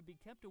refrigerant should be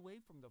kept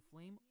away from the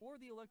flame or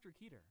the electric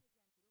heater.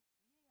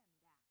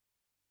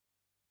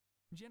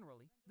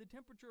 Generally, the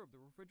temperature of the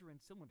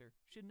refrigerant cylinder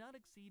should not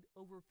exceed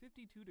over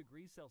 52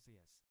 degrees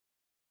Celsius.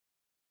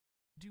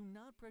 Do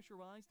not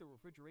pressurize the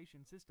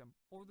refrigeration system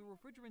or the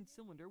refrigerant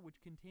cylinder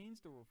which contains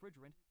the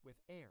refrigerant with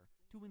air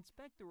to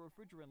inspect the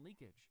refrigerant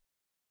leakage.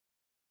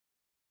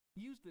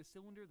 Use the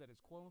cylinder that is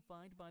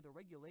qualified by the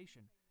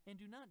regulation and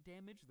do not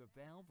damage the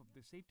valve of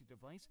the safety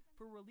device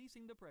for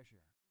releasing the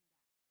pressure.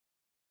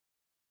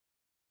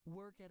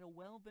 Work at a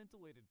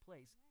well-ventilated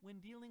place when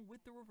dealing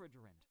with the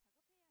refrigerant.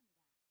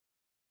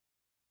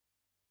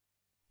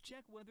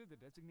 Check whether the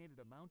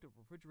designated amount of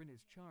refrigerant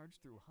is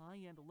charged through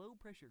high and low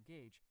pressure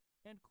gauge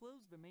and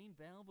close the main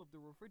valve of the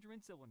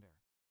refrigerant cylinder.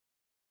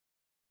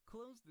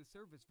 Close the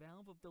service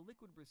valve of the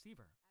liquid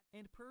receiver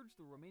and purge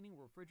the remaining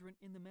refrigerant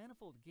in the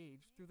manifold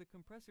gauge through the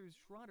compressor's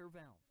Schroeder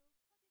valve.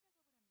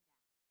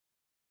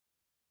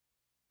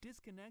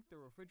 Disconnect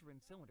the refrigerant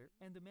cylinder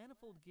and the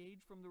manifold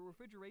gauge from the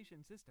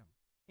refrigeration system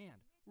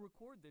and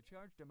record the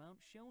charged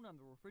amount shown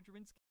on the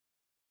refrigerant scale.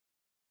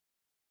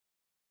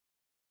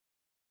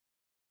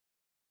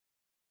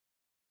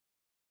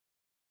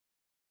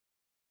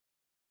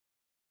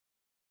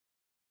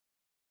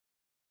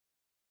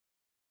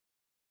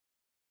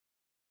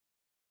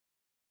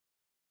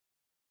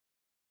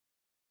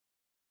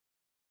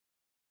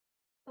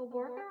 The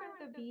worker in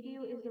the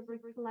video is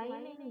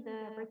reclaiming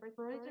the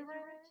refrigerant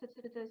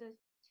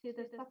to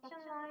the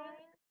suction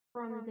line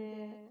from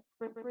the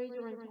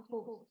refrigerant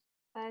hose.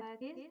 But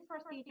this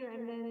procedure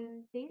and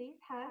then this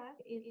task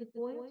is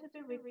going to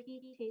be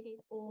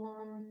repeated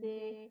on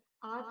the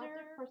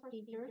other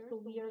procedure.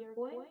 So we are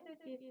going to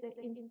give the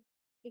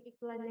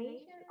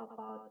explanation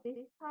about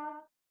this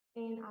task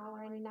in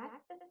our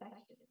next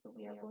session. So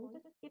we are going to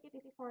skip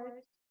this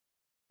part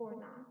for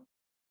now.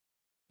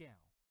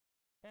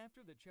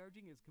 After the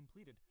charging is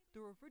completed, the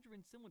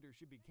refrigerant cylinder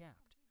should be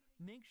capped.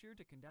 Make sure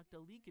to conduct a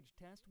leakage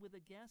test with a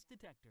gas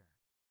detector.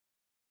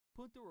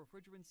 Put the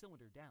refrigerant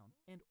cylinder down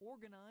and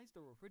organize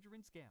the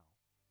refrigerant scale.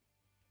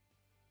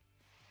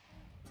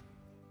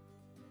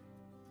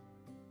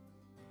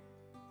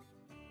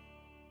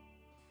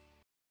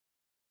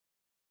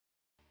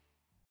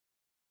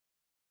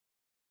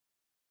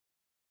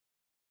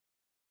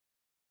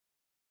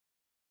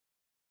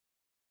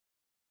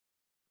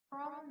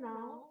 From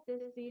now,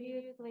 this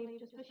video clip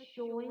just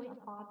showing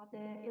about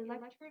the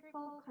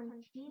electrical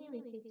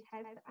continuity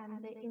test and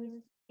the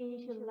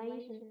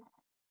insulation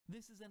test.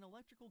 This is an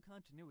electrical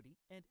continuity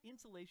and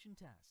insulation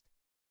test.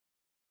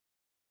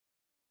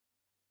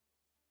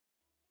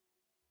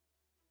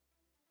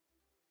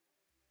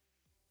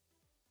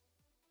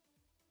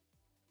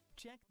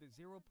 Check the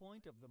 0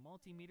 point of the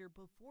multimeter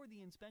before the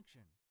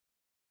inspection.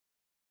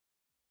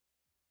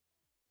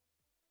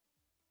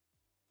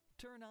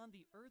 Turn on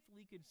the earth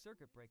leakage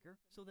circuit breaker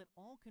so that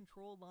all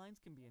control lines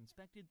can be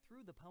inspected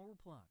through the power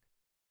plug.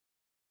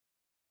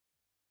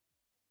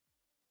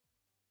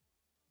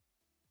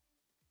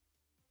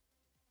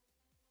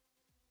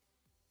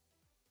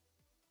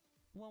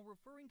 While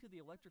referring to the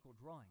electrical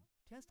drawing,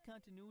 test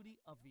continuity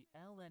of the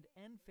L and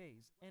N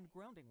phase and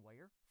grounding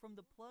wire from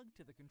the plug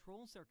to the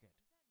control circuit.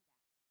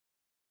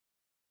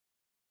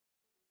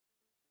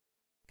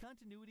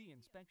 Continuity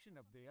inspection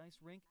of the ice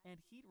rink and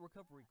heat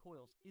recovery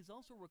coils is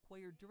also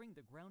required during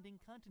the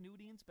grounding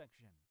continuity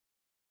inspection.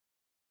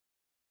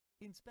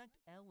 Inspect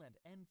L and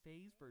N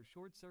phase for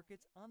short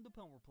circuits on the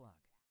power plug.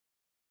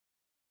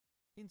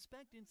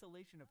 Inspect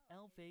insulation of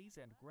L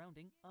phase and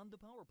grounding on the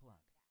power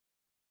plug.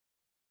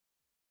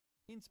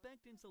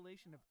 Inspect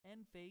insulation of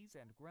N phase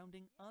and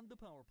grounding on the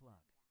power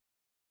plug.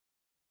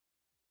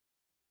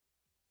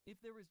 If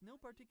there is no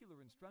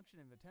particular instruction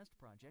in the test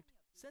project,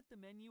 set the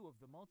menu of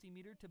the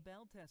multimeter to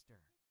bell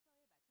tester.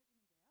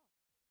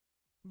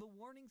 The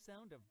warning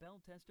sound of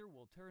bell tester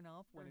will turn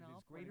off when it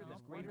is greater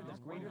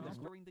than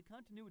during the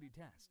continuity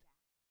test.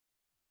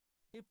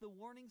 If the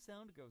warning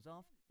sound goes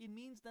off, it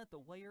means that the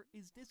wire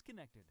is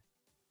disconnected.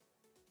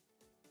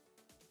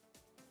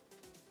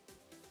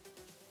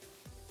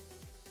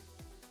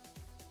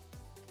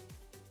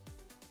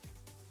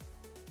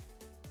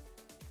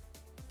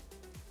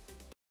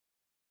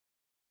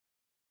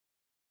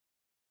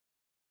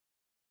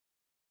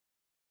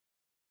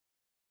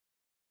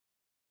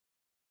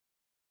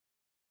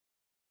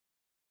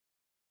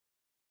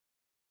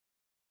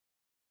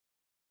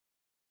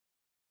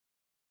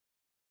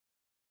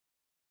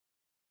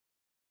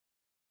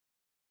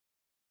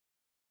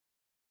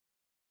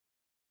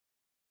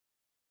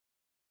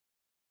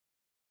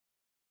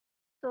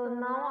 So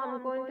now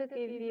I'm going to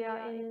give you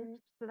an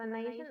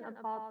explanation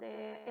about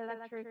the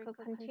electrical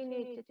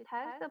continuity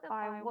test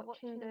by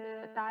watching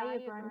the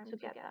diagram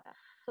together.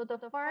 So the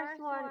first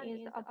one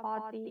is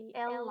about the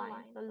L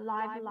line, the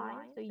live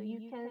line. So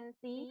you can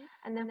see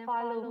and then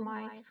follow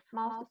my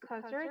mouse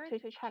cursor to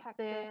check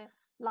the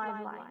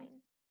live line.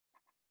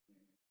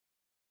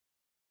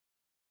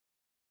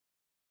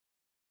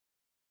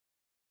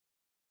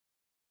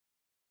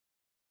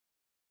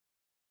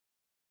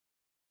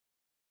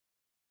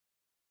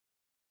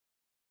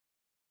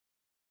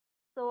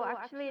 So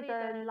actually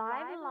the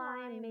live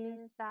line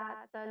means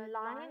that the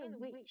line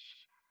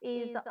which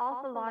is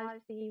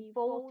authorized the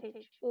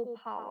voltage or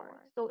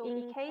power. So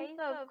in case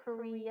of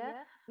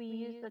Korea, we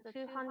use the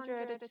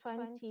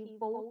 220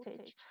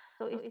 voltage.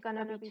 So it's going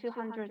to be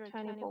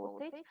 220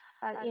 voltage.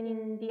 But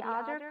in the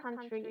other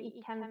country,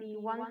 it can be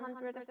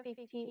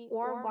 150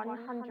 or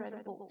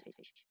 100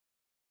 voltage.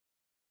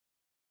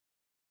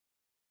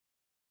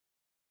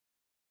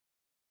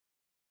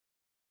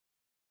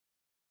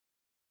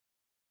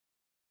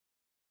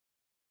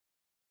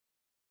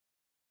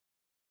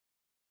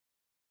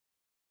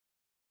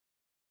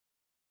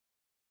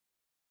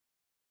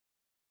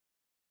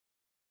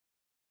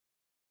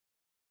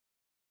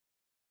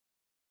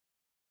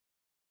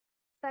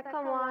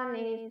 Second one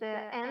is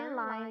the N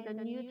line, the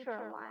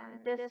neutral line.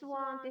 This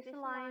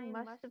line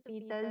must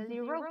be the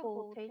 0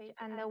 voltage,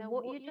 and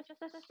what you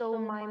just saw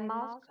my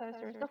mouse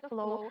cursor the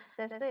flow,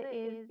 this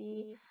is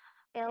the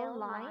L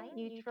line,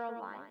 neutral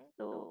line.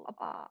 So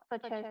about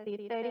such as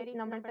the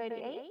number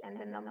 38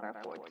 and the number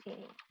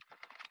 14.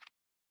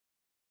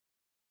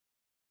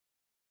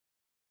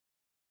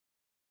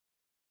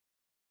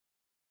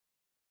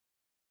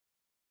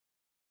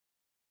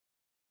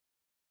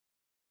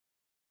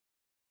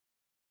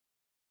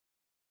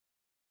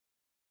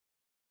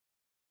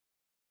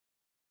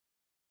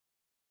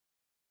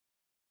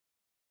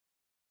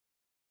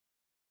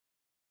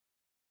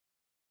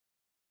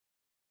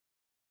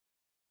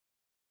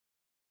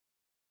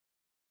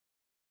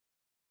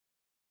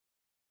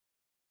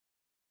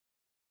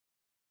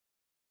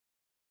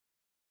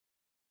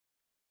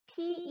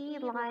 PE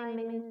line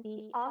means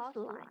the OS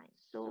line.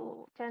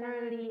 So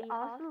generally,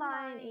 OS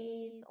line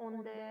is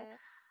on the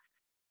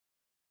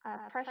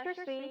pressure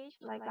switch,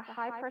 like a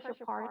high pressure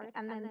part,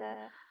 and then the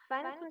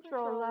fan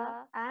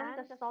controller and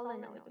the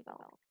solenoid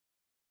valve.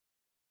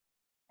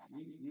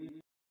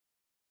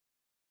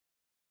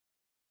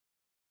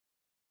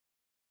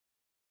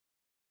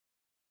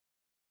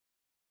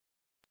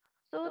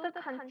 So the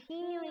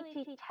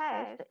continuity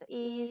test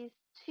is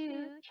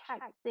to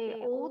check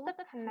all the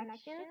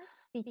connection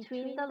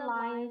between the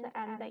lines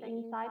and the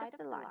inside of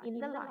the line, in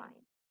the line.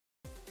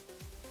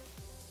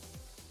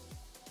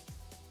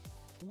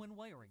 When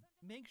wiring,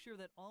 make sure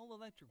that all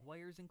electric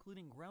wires,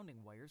 including grounding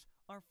wires,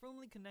 are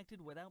firmly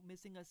connected without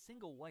missing a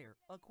single wire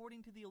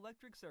according to the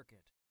electric circuit.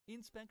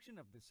 Inspection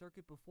of the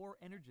circuit before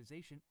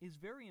energization is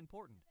very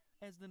important,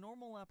 as the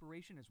normal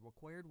operation is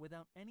required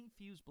without any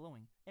fuse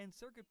blowing and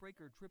circuit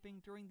breaker tripping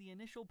during the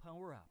initial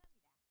power up.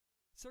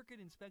 Circuit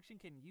inspection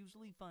can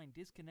usually find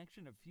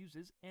disconnection of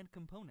fuses and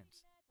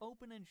components,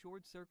 open and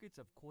short circuits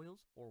of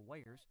coils or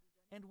wires,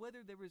 and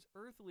whether there is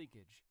earth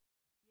leakage.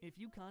 If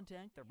you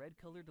contact the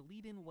red-colored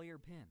lead-in wire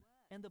pin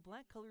and the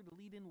black-colored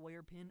lead-in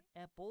wire pin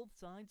at both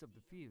sides of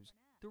the fuse,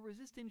 the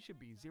resistance should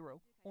be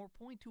 0 or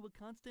point to a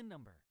constant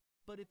number.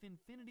 But if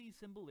infinity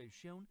symbol is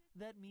shown,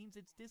 that means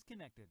it's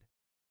disconnected.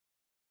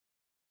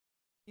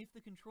 If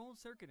the control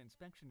circuit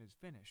inspection is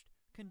finished,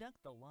 conduct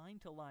the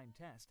line-to-line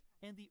test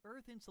and the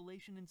earth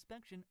insulation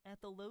inspection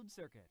at the load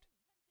circuit.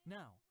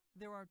 Now,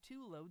 there are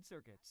two load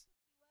circuits.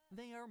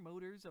 They are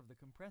motors of the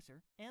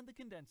compressor and the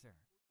condenser.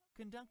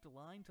 Conduct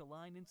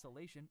line-to-line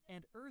insulation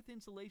and earth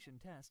insulation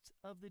tests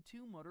of the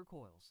two motor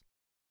coils.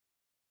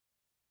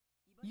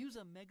 Use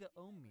a mega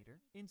ohm meter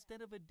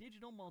instead of a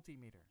digital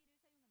multimeter.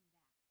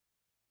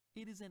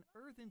 It is an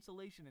earth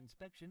insulation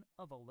inspection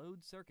of a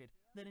load circuit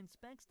that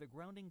inspects the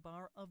grounding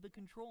bar of the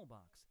control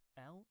box,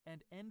 L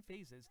and N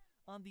phases,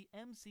 on the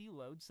MC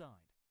load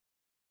side.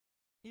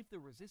 If the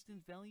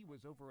resistance value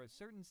is over a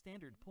certain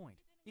standard point,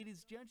 it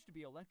is judged to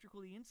be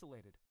electrically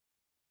insulated.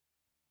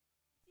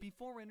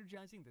 Before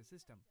energizing the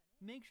system,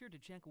 make sure to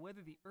check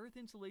whether the earth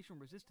insulation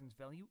resistance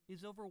value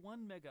is over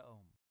 1 mega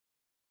ohm.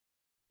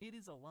 It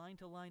is a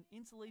line-to-line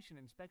insulation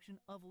inspection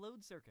of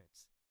load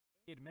circuits.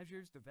 It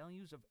measures the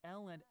values of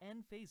L and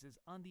N phases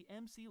on the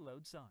MC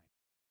load side.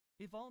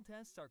 If all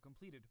tests are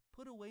completed,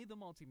 put away the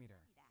multimeter.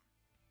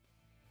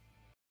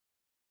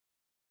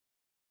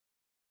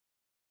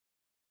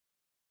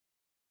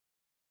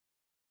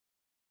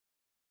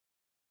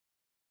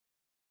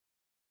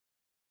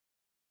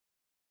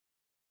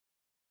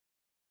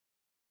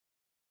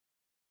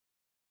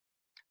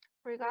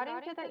 Regarding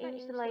to the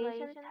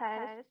insulation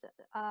test,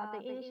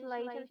 the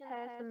insulation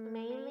test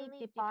mainly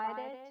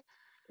divided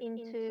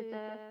into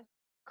the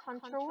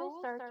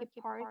control circuit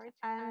part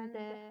and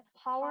the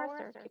power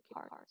circuit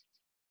part.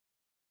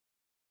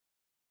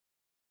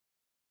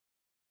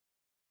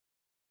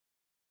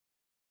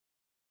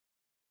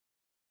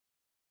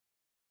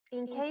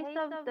 In case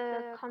of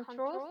the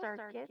control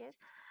circuit,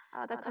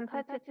 the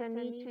competitor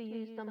need to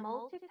use the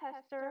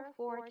multi-tester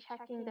for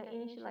checking the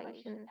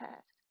insulation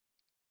test.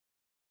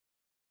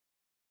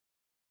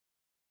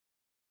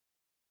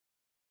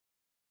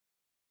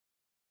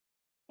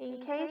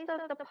 In case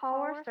of the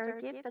power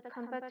circuit, the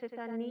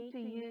competitor need to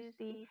use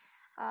the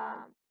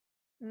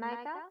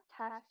mega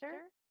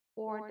tester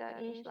for the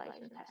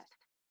insulation test.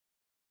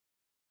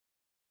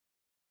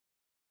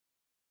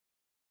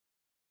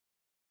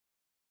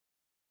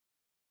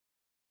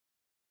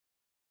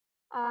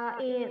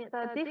 In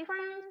the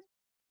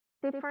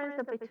difference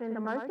between the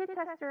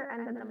multi-tester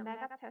and the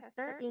mega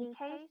tester, in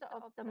case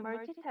of the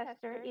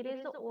multi-tester, it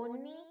is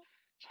only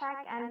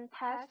check and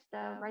test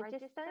the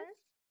resistance.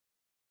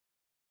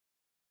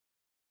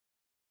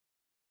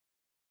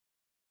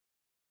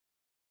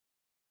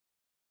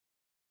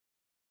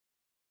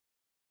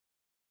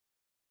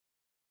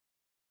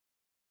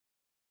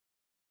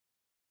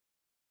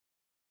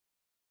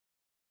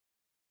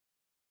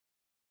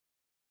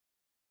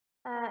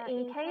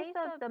 In case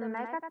of the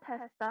mega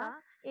tester,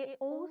 it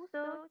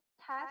also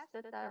tests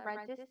the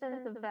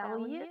resistance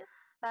value,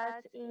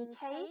 but in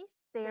case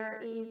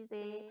there is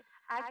the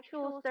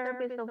actual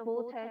service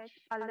voltage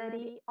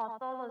already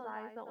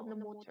authorized on the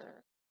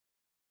motor.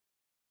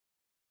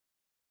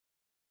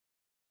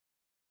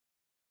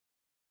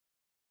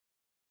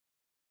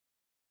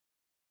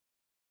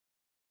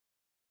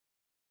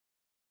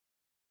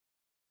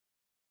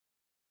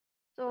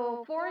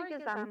 So, for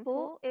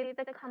example, if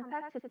the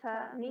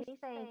competitor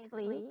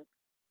mistakenly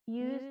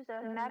used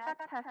the mega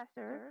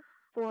tester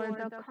for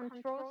the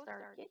control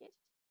circuit,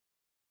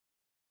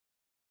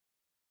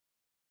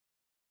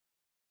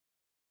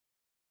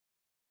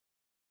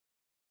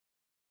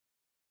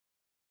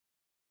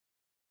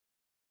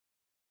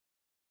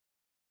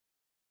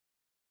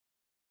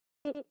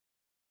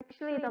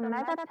 actually the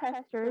mega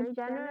tester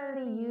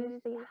generally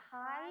use the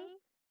high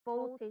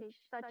voltage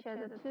such as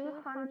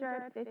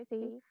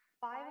 250,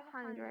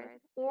 500,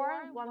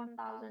 or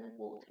 1000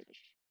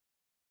 voltage.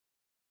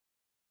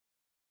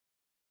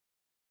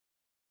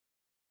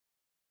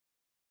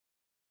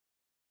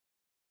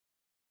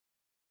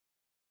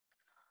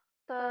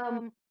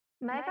 The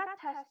mega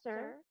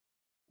tester,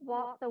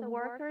 what the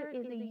worker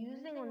is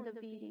using on the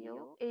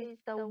video, is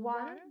the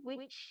one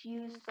which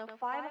uses the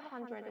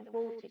 500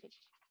 voltage.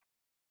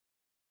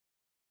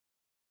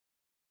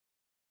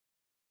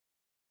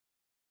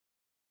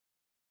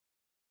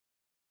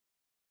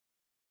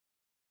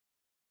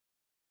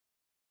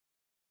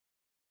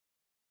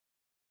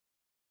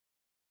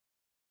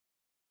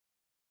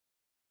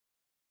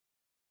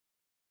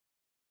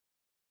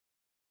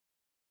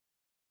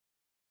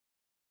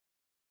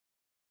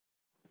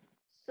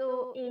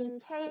 So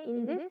in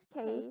this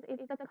case,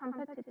 if the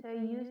competitor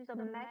used the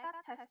mega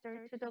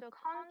tester to the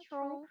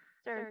control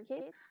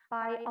circuit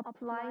by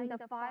applying the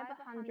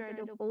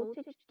 500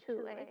 voltage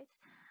to it,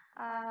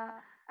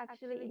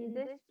 actually in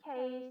this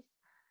case,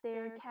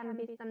 there can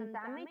be some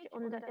damage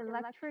on the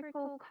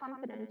electrical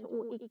component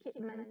or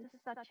equipment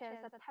such as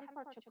a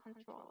temperature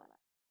controller.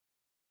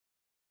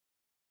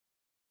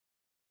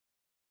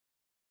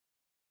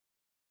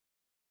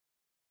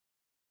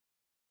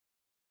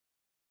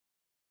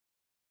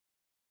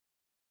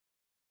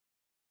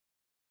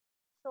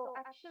 So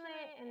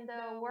actually, in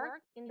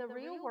the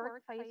real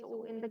workplace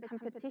or in the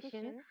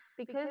competition,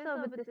 because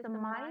of this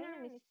minor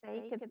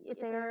mistake,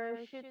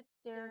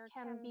 there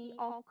can be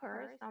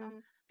occur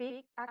some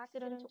big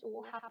accident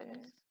or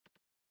happens.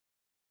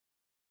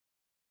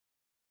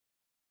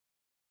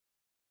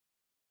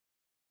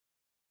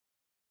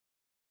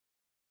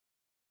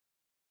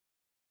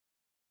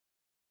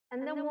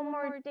 And then one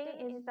more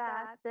thing is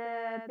that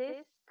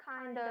this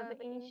kind of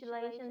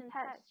insulation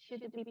test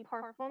should be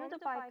performed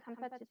by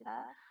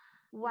competitor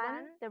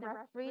when the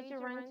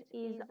refrigerant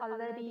is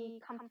already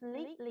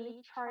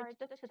completely charged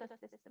to the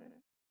system.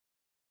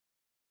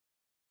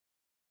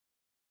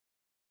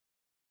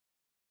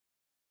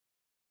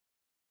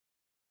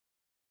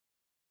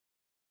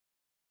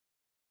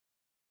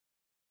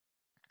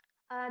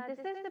 This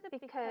is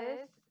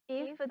because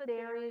if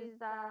there is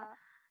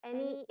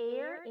any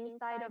air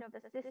inside of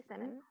the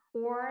system,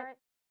 or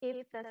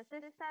if the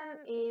system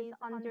is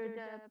under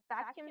the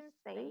vacuum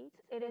state,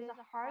 it is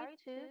hard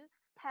to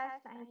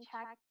test and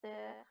check the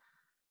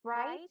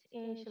right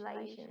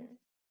insulation.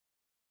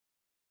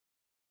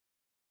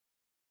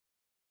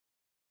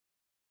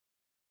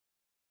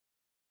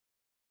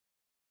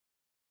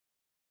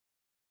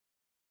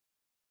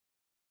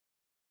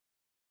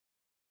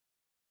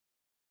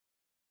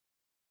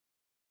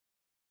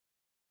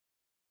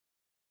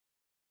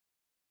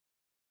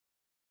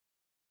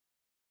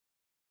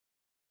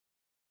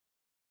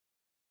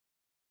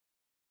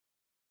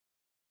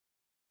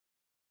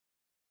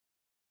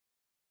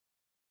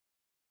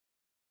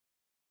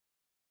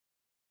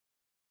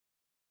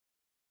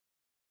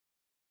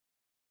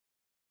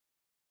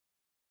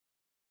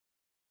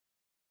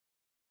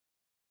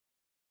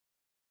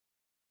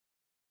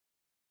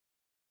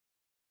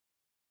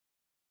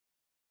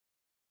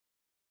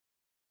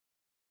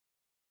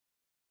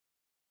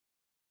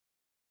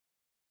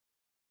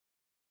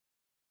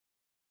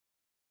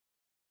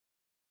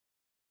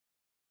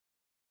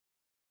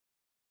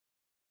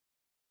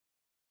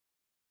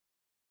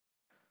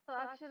 So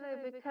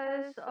actually,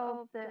 because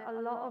of a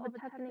lot of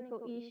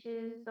technical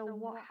issues,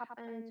 what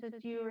happened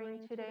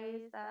during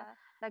today's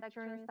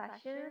lecturing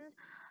sessions,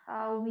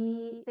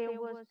 there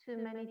was too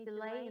many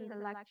delay in the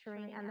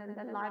lecturing and then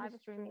the live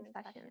streaming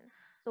session.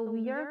 So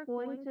we are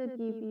going to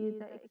give you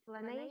the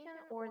explanation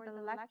or the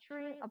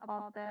lecturing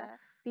about the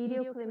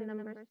video clip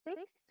number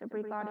 6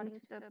 regarding to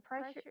the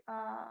pressure,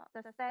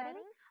 the setting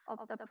of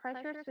the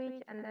pressure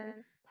switch and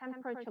then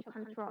temperature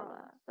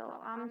controller. So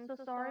I'm so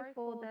sorry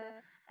for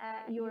the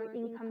your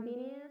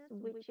inconvenience,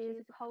 which is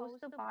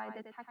caused by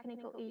the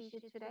technical issue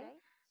today.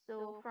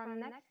 So from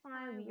next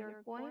time, we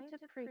are going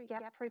to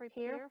get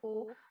prepared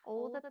for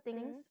all the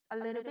things a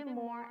little bit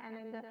more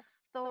and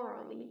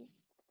thoroughly.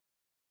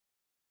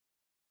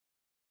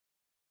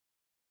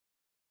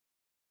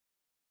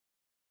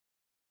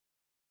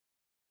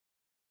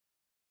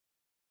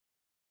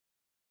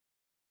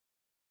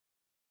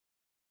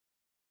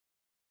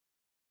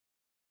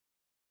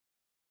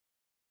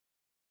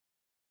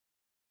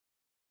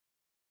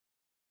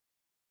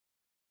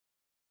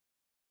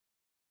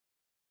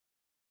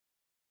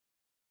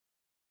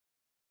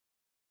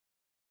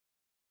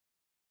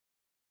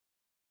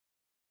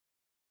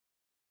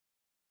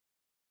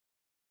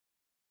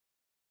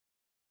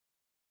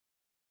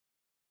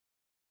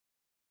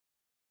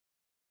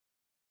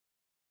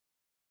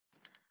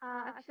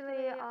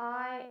 Actually,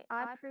 I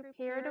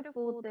prepared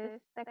for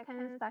this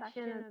second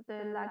session of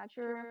the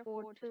lecture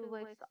for 2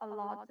 weeks a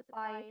lot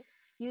by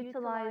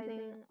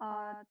utilizing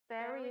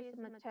various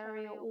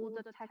material or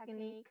the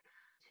technique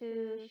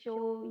to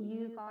show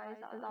you guys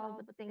a lot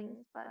of things,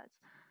 but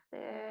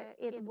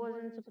it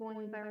wasn't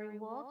going very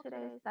well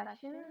today's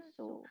session,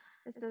 so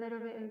it's a little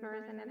bit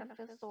embarrassing and I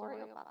feel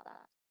sorry about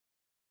that.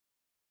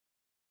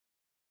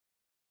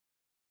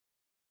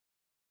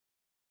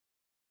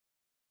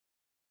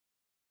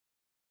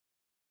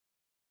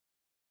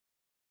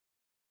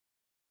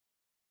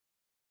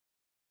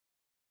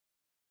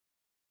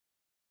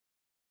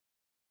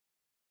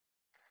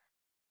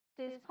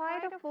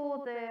 Despite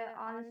for the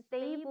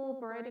unstable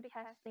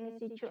broadcasting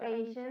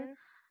situation,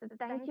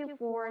 thank you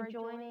for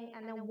joining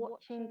and then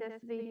watching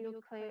this video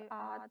clip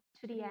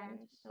to the end.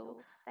 So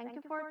thank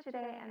you for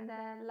today, and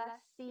then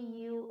let's see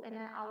you in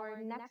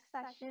our next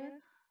session,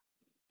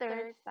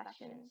 third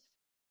sessions.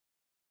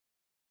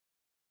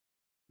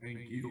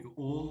 Thank you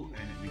all,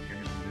 and we can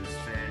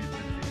understand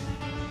that